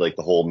remember like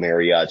the whole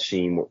Marriott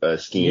scheme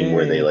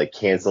where they like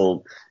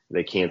canceled.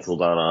 They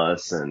canceled on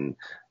us, and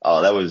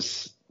that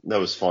was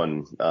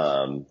fun.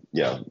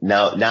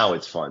 Now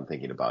it's fun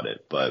thinking about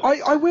it. But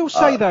I will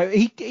say though,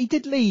 he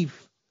did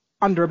leave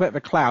under a bit of a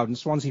cloud, and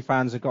Swansea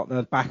fans have got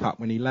the backup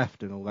when he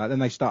left and all that. Then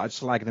they started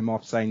slagging him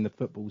off, saying the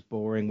football's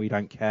boring, we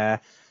don't care.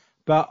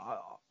 But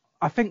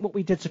I think what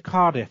we did to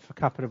Cardiff a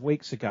couple of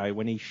weeks ago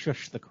when he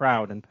shushed the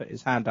crowd and put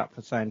his hand up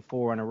for saying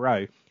 4 in a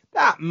row,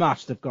 that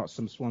must have got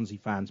some Swansea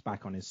fans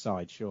back on his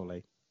side,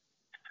 surely.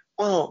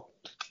 Well,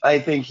 I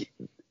think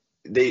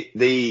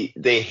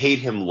they hate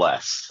him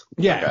less.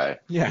 Yeah. Okay?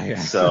 Yeah.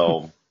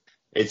 So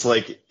it's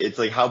like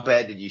how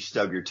bad did you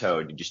stub your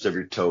toe? Did you stub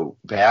your toe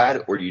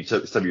bad, or did you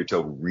stub your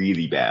toe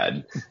really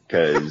bad?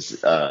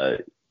 Because they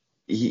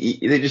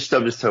just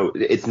stubbed his toe.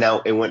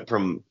 It went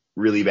from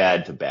really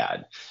bad to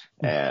bad,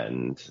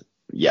 and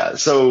yeah.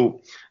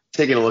 So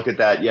taking a look at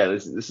that, yeah,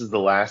 this is the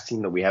last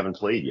team that we haven't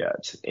played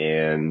yet,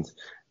 and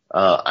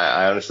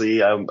I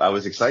honestly I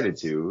was excited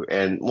to,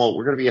 and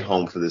we're gonna be at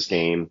home for this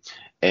game.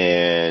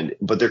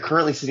 But they're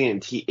currently sitting in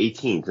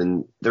 18th,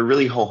 and they're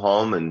really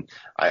ho-hum. And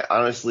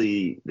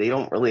they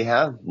don't really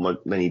have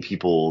many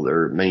people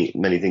or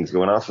many things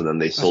going on for them.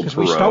 They sold Perot.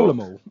 We stole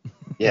them all.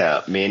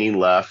 Yeah, Manning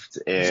left,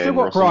 and still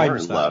got Russell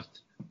Grimes Martin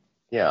left.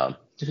 Yeah,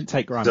 didn't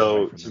take Grimes.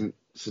 So to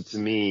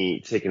me,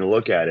 taking a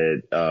look at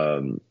it,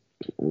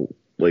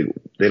 like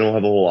they don't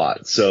have a whole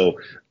lot. So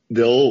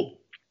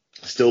they'll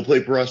still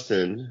play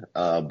Preston,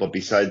 but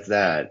besides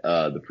that,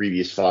 the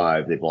previous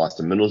 5, they've lost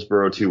to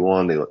Middlesbrough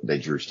 2-1. They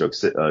drew Stoke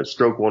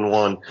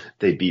 1-1.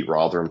 They beat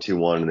Rotherham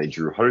 2-1, and they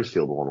drew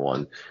Huddersfield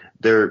 1-1.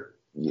 They're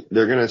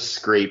gonna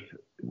scrape.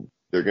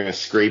 They're gonna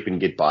scrape and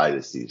get by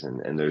this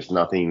season, and there's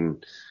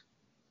nothing.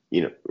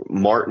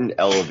 Martin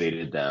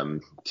elevated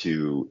them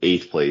to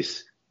 8th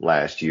place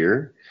last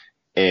year,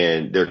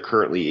 and they're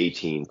currently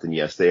 18th. And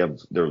yes, they're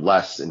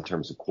less in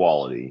terms of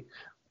quality,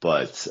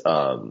 but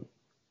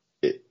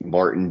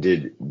Martin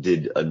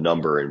did a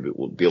number and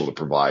will be able to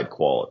provide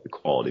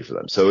quality for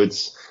them. So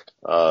it's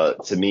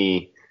to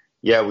me,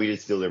 yeah, we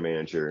did steal their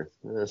manager.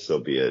 So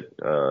be it.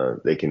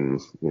 They can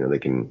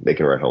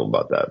write home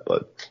about that.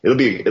 But it'll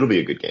be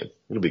a good game.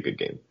 It'll be a good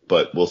game.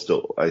 But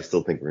I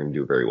still think we're gonna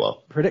do very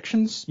well.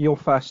 Predictions? You're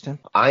first, Tim.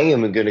 I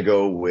am gonna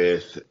go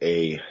with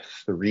a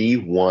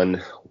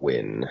 3-1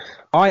 win.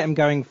 I am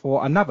going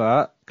for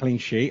another clean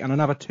sheet and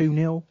another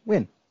 2-0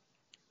 win.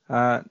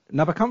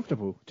 Another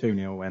comfortable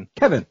 2-0 win.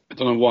 Kevin? I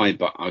don't know why,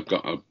 but I've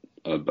got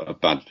a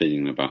bad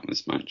feeling about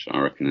this match. I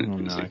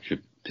reckon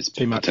it's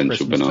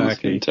potential banana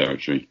skin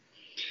territory.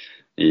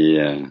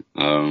 Yeah.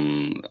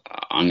 I'm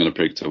going to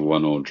predict a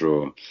 1-1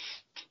 draw.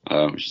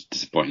 which is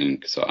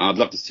disappointing. So I'd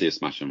love to see us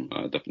smash them.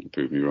 Definitely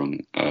prove me wrong.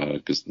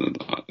 Because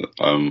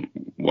one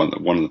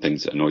of the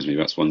things that annoys me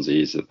about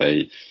Swansea is that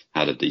they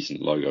had a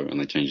decent logo and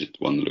they changed it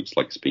to one that looks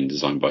like it's been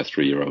designed by a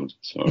 3-year-old.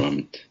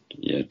 So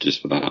yeah,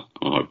 just for that,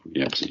 I hope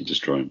we absolutely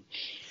destroy them.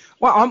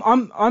 Well,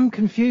 I'm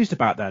confused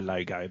about their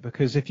logo,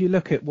 because if you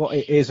look at what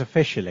it is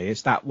officially,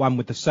 it's that one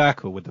with the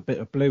circle with a bit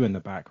of blue in the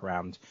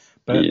background.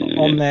 But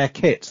on their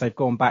kits, they've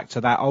gone back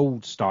to that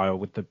old style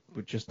with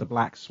just the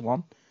black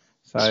swan.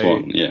 So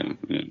Swan, yeah.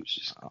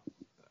 Just,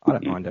 I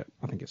don't mind it.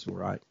 I think it's all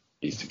right.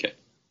 Needs to get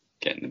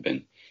in the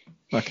bin.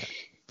 Okay.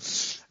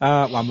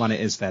 1-1 it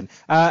is then.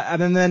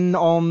 And then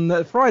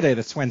on Friday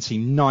the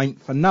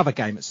 29th, another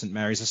game at St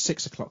Mary's, a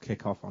 6 o'clock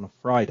kickoff on a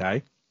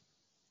Friday.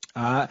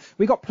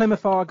 We got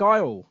Plymouth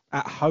Argyle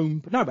at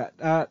home. No,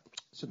 but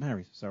St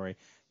Mary's, sorry.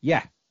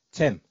 Yeah,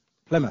 Tim,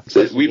 Plymouth.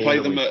 So we play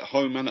them at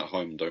home and at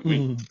home, don't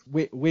we?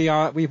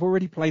 We've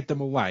already played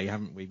them away,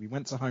 haven't we? We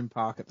went to Home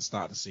Park at the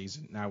start of the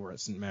season. Now we're at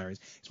St Mary's.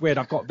 It's weird.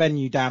 I've got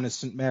venue down as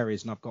St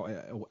Mary's and I've got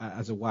it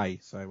as away,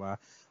 so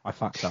I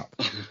fucked up.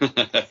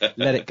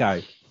 Let it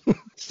go.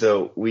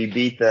 So we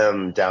beat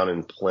them down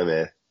in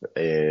Plymouth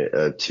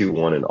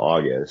 2-1 in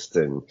August,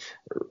 and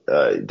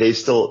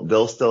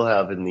they'll still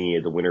have in the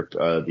winter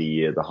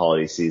the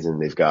holiday season.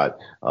 They've got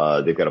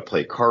to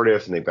play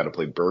Cardiff and they've got to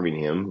play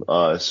Birmingham.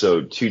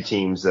 So two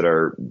teams that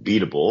are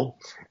beatable.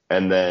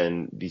 And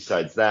then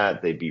besides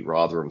that, they beat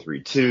Rotherham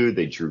 3-2.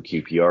 They drew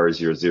QPR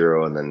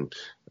 0-0 and then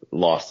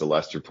lost to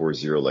Leicester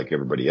 4-0 like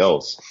everybody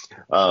else.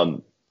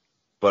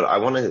 But I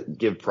want to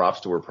give props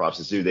to where props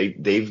is due.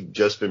 They've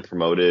just been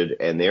promoted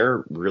and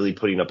they're really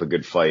putting up a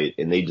good fight,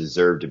 and they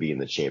deserve to be in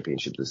the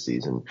championship this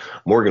season.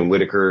 Morgan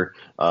Whitaker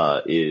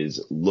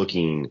is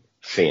looking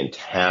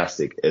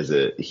fantastic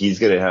he's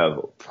going to have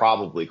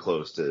probably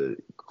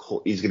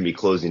he's going to be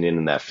closing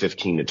in that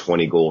 15 to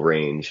 20 goal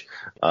range.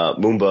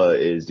 Mumba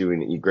is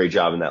doing a great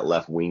job in that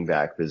left wing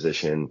back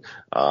position,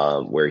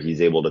 where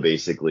he's able to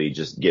basically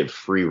just give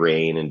free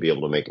rein and be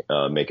able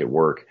to make it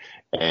work.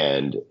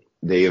 And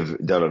they have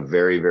done a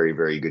very, very,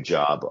 very good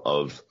job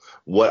of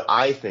what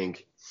I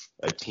think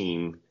a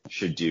team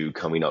should do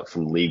coming up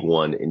from League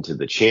One into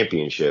the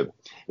championship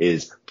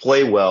is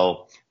play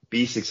well,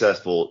 be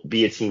successful,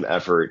 be a team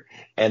effort,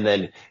 and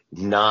then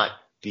not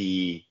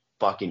be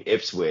fucking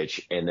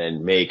Ipswich and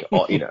then make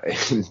all,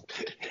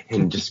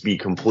 and just be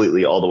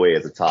completely all the way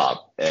at the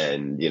top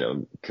and,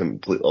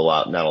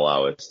 not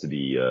allow us to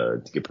be,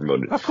 to get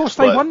promoted. Of course,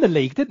 they won the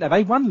league, didn't they?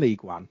 They won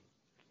League One.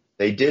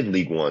 They did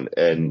League One,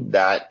 and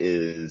that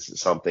is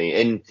something.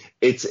 And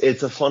it's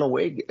a fun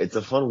away. It's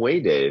a fun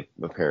away day.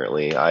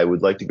 Apparently, I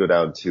would like to go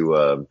down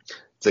to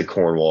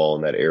Cornwall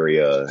in that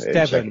area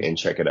and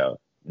check it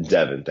out.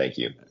 Devon, thank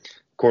you.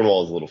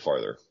 Cornwall is a little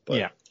farther, but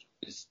yeah,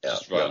 it's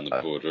just right on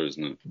the border,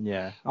 isn't it?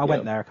 Yeah, I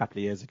went there a couple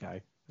of years ago.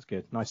 It's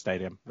good. Nice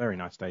stadium. Very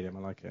nice stadium. I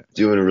like it.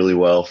 Doing really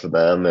well for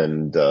them,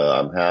 and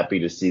I'm happy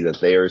to see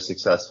that they are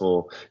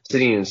successful.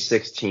 Sitting in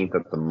 16th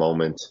at the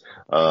moment.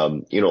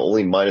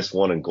 Only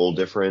 -1 in goal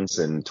difference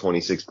and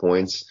 26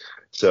 points.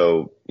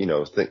 So,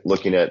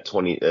 looking at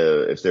 20,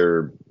 if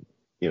they're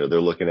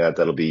looking at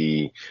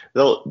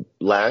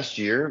last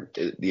year,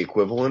 the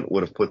equivalent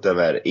would have put them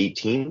at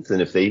 18th.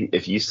 And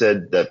if you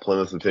said that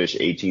Plymouth would finish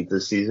 18th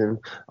this season,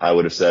 I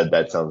would have said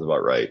that sounds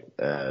about right.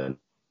 And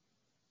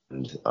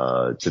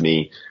to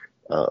me,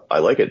 I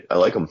like it. I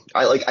like them.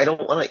 I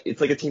don't want to,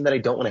 it's like a team that I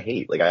don't want to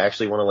hate. Like I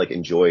actually want to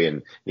enjoy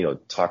and,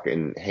 talk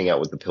and hang out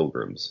with the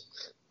Pilgrims.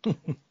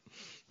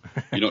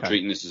 You're not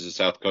treating this as a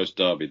South Coast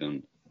derby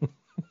then?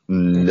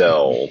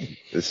 No,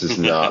 this is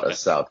not a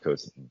South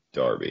Coast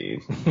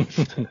derby.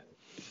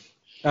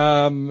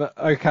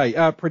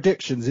 Okay.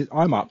 Predictions.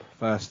 I'm up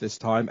first this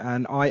time,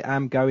 and I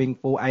am going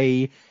for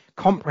a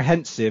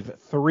comprehensive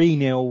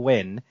 3-0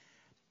 win.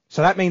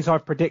 So that means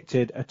I've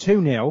predicted a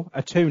 2-0,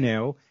 a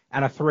 2-0,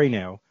 and a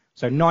 3-0.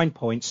 So 9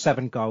 points,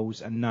 7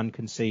 goals, and none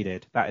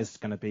conceded. That is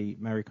going to be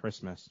Merry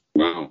Christmas.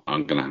 Well,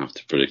 I'm going to have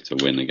to predict a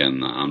win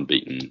again. That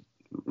unbeaten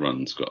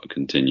run's got to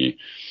continue.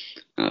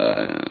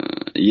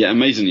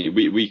 Amazingly,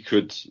 we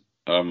could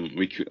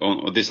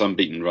on this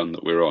unbeaten run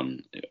that we're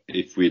on,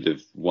 if we'd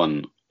have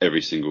won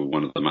every single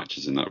one of the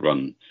matches in that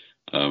run,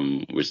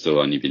 we'd still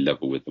only be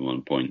level with them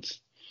on points,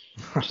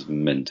 which is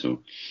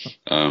mental.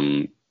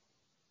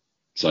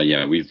 So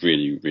yeah, we've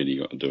really, really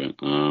got to do it.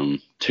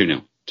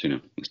 2-0,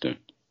 let's do it.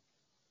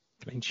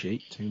 Clean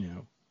sheet,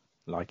 2-0.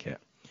 Like it.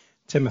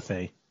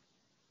 Timothy.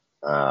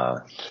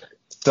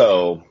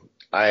 So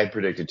I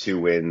predicted 2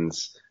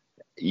 wins.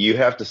 You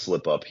have to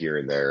slip up here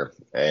and there.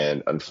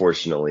 And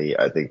unfortunately,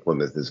 I think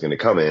Plymouth is going to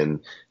come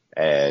in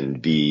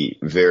and be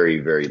very,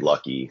 very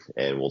lucky,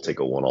 and we'll take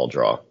a 1-1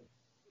 draw.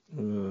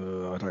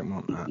 I don't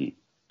want that.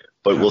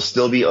 But we'll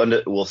still be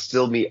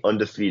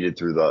undefeated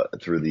through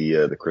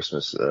the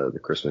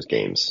Christmas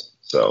games.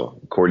 So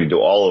according to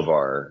all of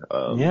our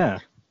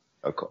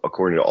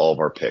according to all of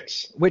our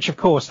picks. Which of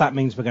course that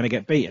means we're going to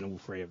get beaten all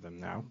 3 of them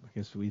now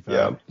because we've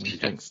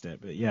jinxed it.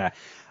 But yeah,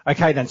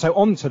 okay then. So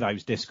on to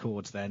those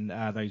discords then.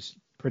 Those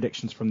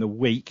predictions from the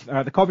week.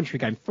 The Coventry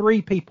game.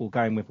 3 people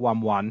going with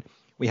 1-1.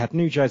 We had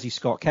New Jersey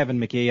Scott, Kevin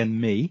McGee, and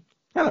me.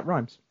 Yeah, that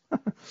rhymes.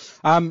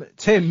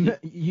 Tim,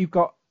 you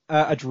got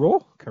a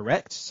draw,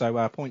 correct?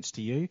 So points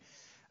to you.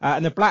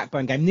 And the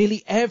Blackburn game,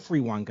 nearly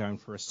everyone going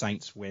for a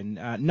Saints win.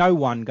 No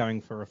one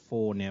going for a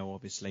 4-0,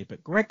 obviously.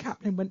 But Greg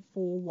Kaplan went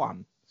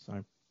 4-1.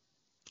 So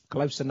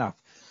close enough.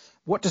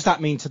 What does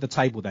that mean to the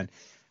table then?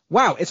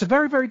 Wow, it's a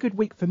very, very good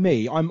week for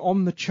me. I'm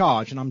on the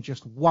charge and I'm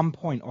just 1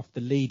 point off the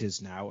leaders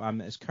now.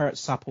 It's Kurt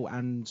Supple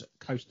and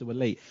Coastal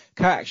Elite.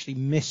 Kurt actually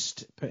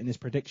missed putting his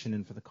prediction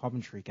in for the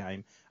Coventry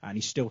game and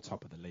he's still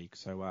top of the league.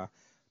 So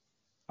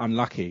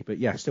unlucky, but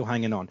yeah, still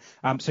hanging on.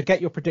 So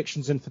get your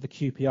predictions in for the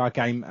QPR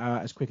game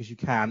as quick as you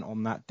can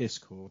on that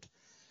Discord.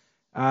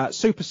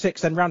 Super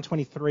 6, then round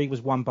 23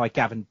 was won by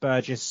Gavin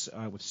Burgess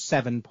with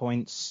 7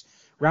 points.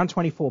 Round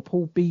 24,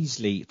 Paul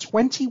Beasley,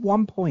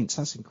 21 points.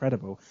 That's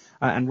incredible.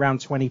 And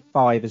round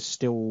 25 is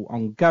still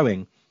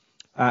ongoing.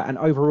 And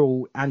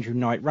overall, Andrew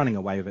Knight running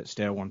away with it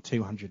still on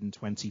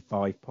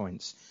 225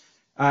 points.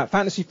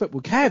 Fantasy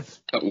football, Kev.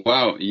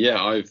 Wow,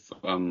 yeah, I've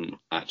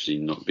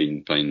actually not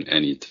been paying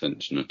any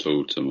attention at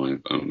all to my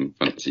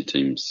fantasy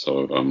teams,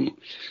 so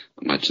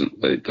imagine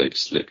they've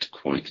slipped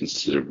quite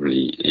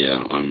considerably.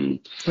 Yeah, Well,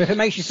 if it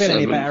makes you feel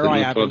any better, I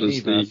haven't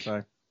either.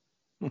 So.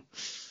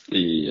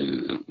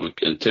 Yeah,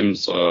 okay.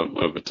 Tim's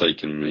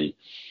overtaken me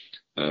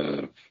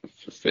for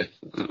fifth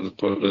out of the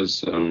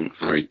Potters.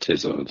 Harry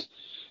Tizard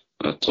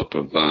top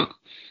of that.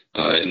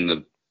 In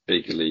the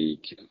big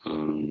league,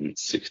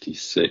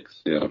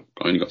 66th. Yeah,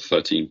 I only got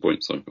 13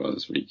 points so far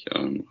this week.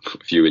 A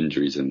few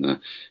injuries in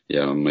there.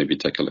 Yeah, I'll maybe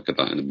take a look at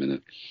that in a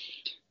minute.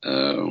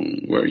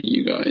 Where are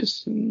you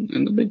guys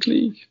in the big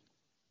league?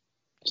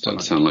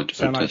 Sound like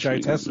Joe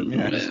Tesson,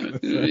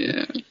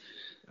 yeah.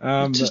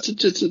 Just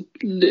a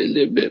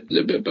little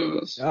bit above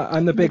us.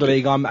 In the big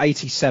league, I'm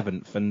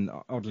 87th, and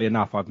oddly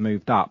enough, I've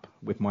moved up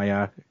with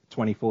my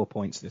 24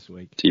 points this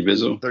week.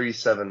 T-Bizzle?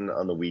 37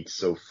 on the week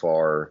so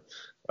far.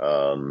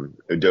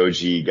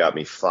 Udoji got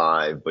me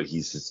 5, but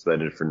he's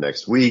suspended for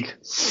next week.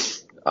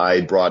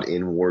 I brought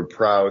in Ward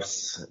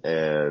Prowse,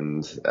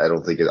 and I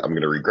don't think I'm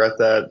going to regret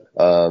that.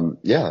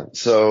 Yeah,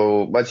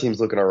 so my team's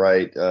looking all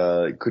right.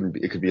 It could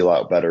be a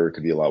lot better. It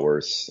could be a lot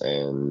worse.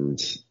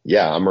 And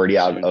yeah, I'm already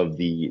out of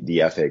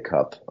the FA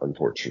Cup,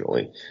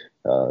 unfortunately.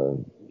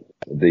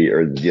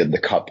 The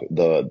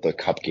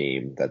cup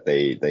game that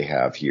they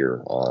have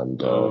here on,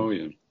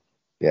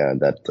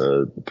 that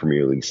the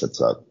Premier League sets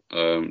up.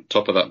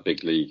 Top of that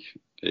big league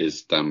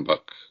is Dan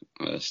Buck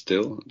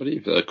still, I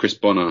believe. Chris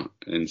Bonner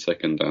in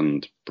second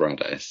and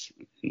Brad S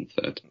in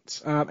third.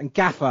 And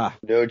Gaffer.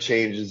 No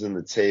changes in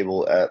the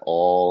table at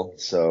all.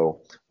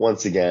 So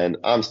once again,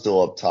 I'm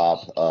still up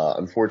top.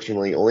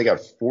 Unfortunately, only got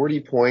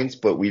 40 points,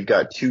 but we've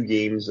got 2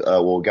 games.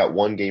 We've got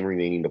 1 game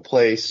remaining to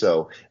play.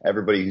 So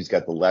everybody who's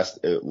got the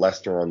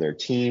Leicester on their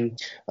team,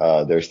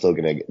 they're still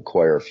going to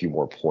acquire a few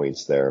more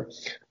points there.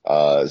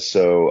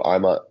 So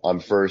I'm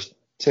first.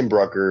 Tim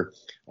Brucker,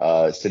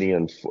 sitting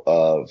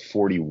on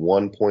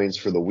 41 points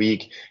for the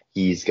week.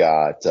 He's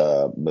got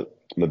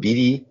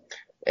Mabidi,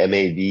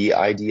 Mavidi.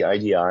 I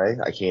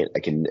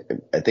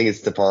think it's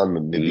Stefan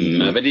Mabidi.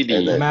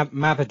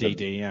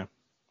 Mavadidi, yeah.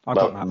 I've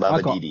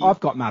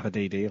got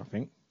Mavadidi, I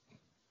think.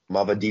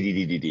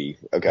 Mavadidi.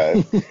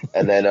 Okay.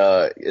 and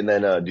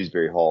then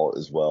Dewsbury Hall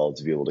as well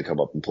to be able to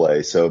come up and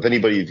play. So if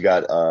anybody's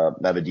got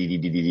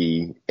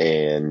Mavadidi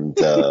and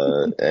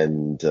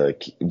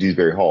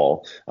Dewsbury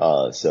Hall,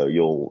 so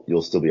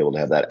you'll still be able to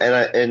have that.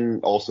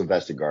 And also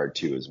Vestergaard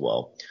too as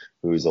well,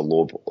 who's a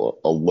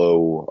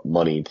low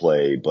money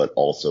play, but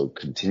also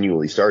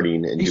continually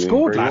starting and he doing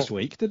scored very last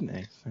well. week, didn't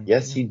he? So,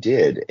 yes, he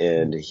did,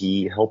 and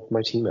he helped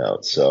my team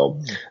out.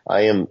 So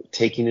I am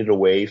taking it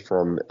away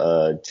from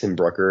Tim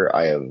Brucker.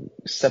 I have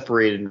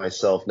separated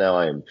myself now.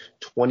 I am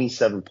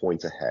 27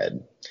 points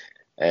ahead.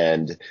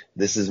 And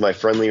this is my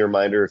friendly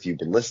reminder, if you've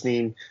been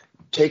listening,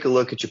 take a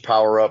look at your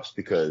power-ups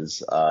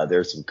because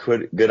there's some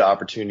good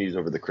opportunities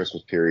over the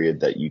Christmas period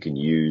that you can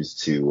use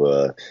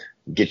to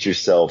get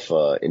yourself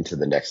into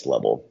the next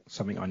level.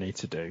 Something I need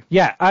to do.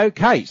 Yeah,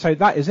 okay, so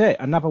that is it.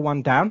 Another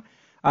one down.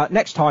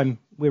 Next time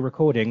we're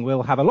recording,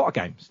 we'll have a lot of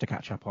games to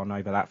catch up on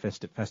over that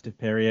festive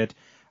period,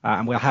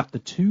 and we'll have the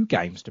 2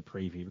 games to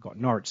preview. We've got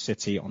Norwich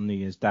City on New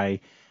Year's Day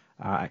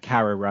at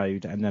Carrow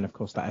Road, and then, of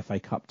course, that FA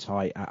Cup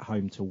tie at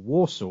home to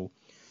Walsall.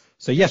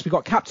 So, yes, we've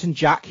got Captain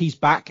Jack. He's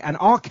back, and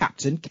our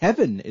captain,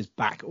 Kevin, is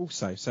back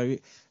also. So,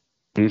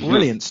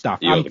 brilliant stuff.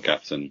 You're the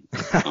captain.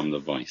 I'm the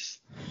vice.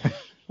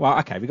 Well,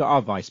 okay, we got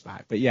our vice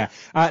back. But yeah,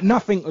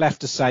 nothing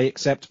left to say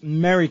except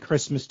Merry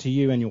Christmas to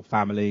you and your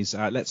families.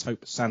 Let's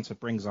hope Santa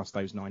brings us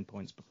those 9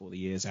 points before the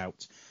year's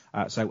out.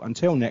 So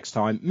until next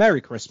time,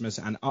 Merry Christmas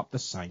and up the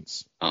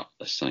Saints. Up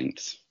the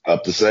Saints.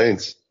 Up the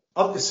Saints.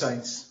 Up the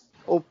Saints.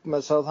 Up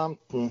med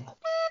Southampton.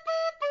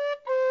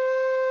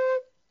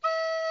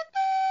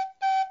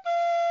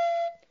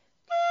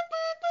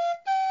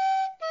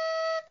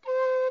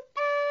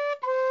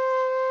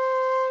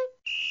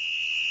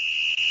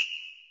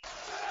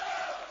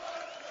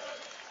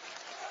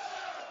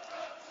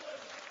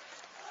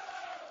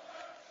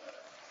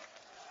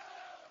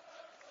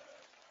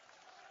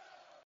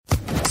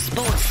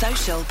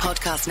 Social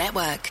Podcast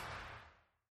Network.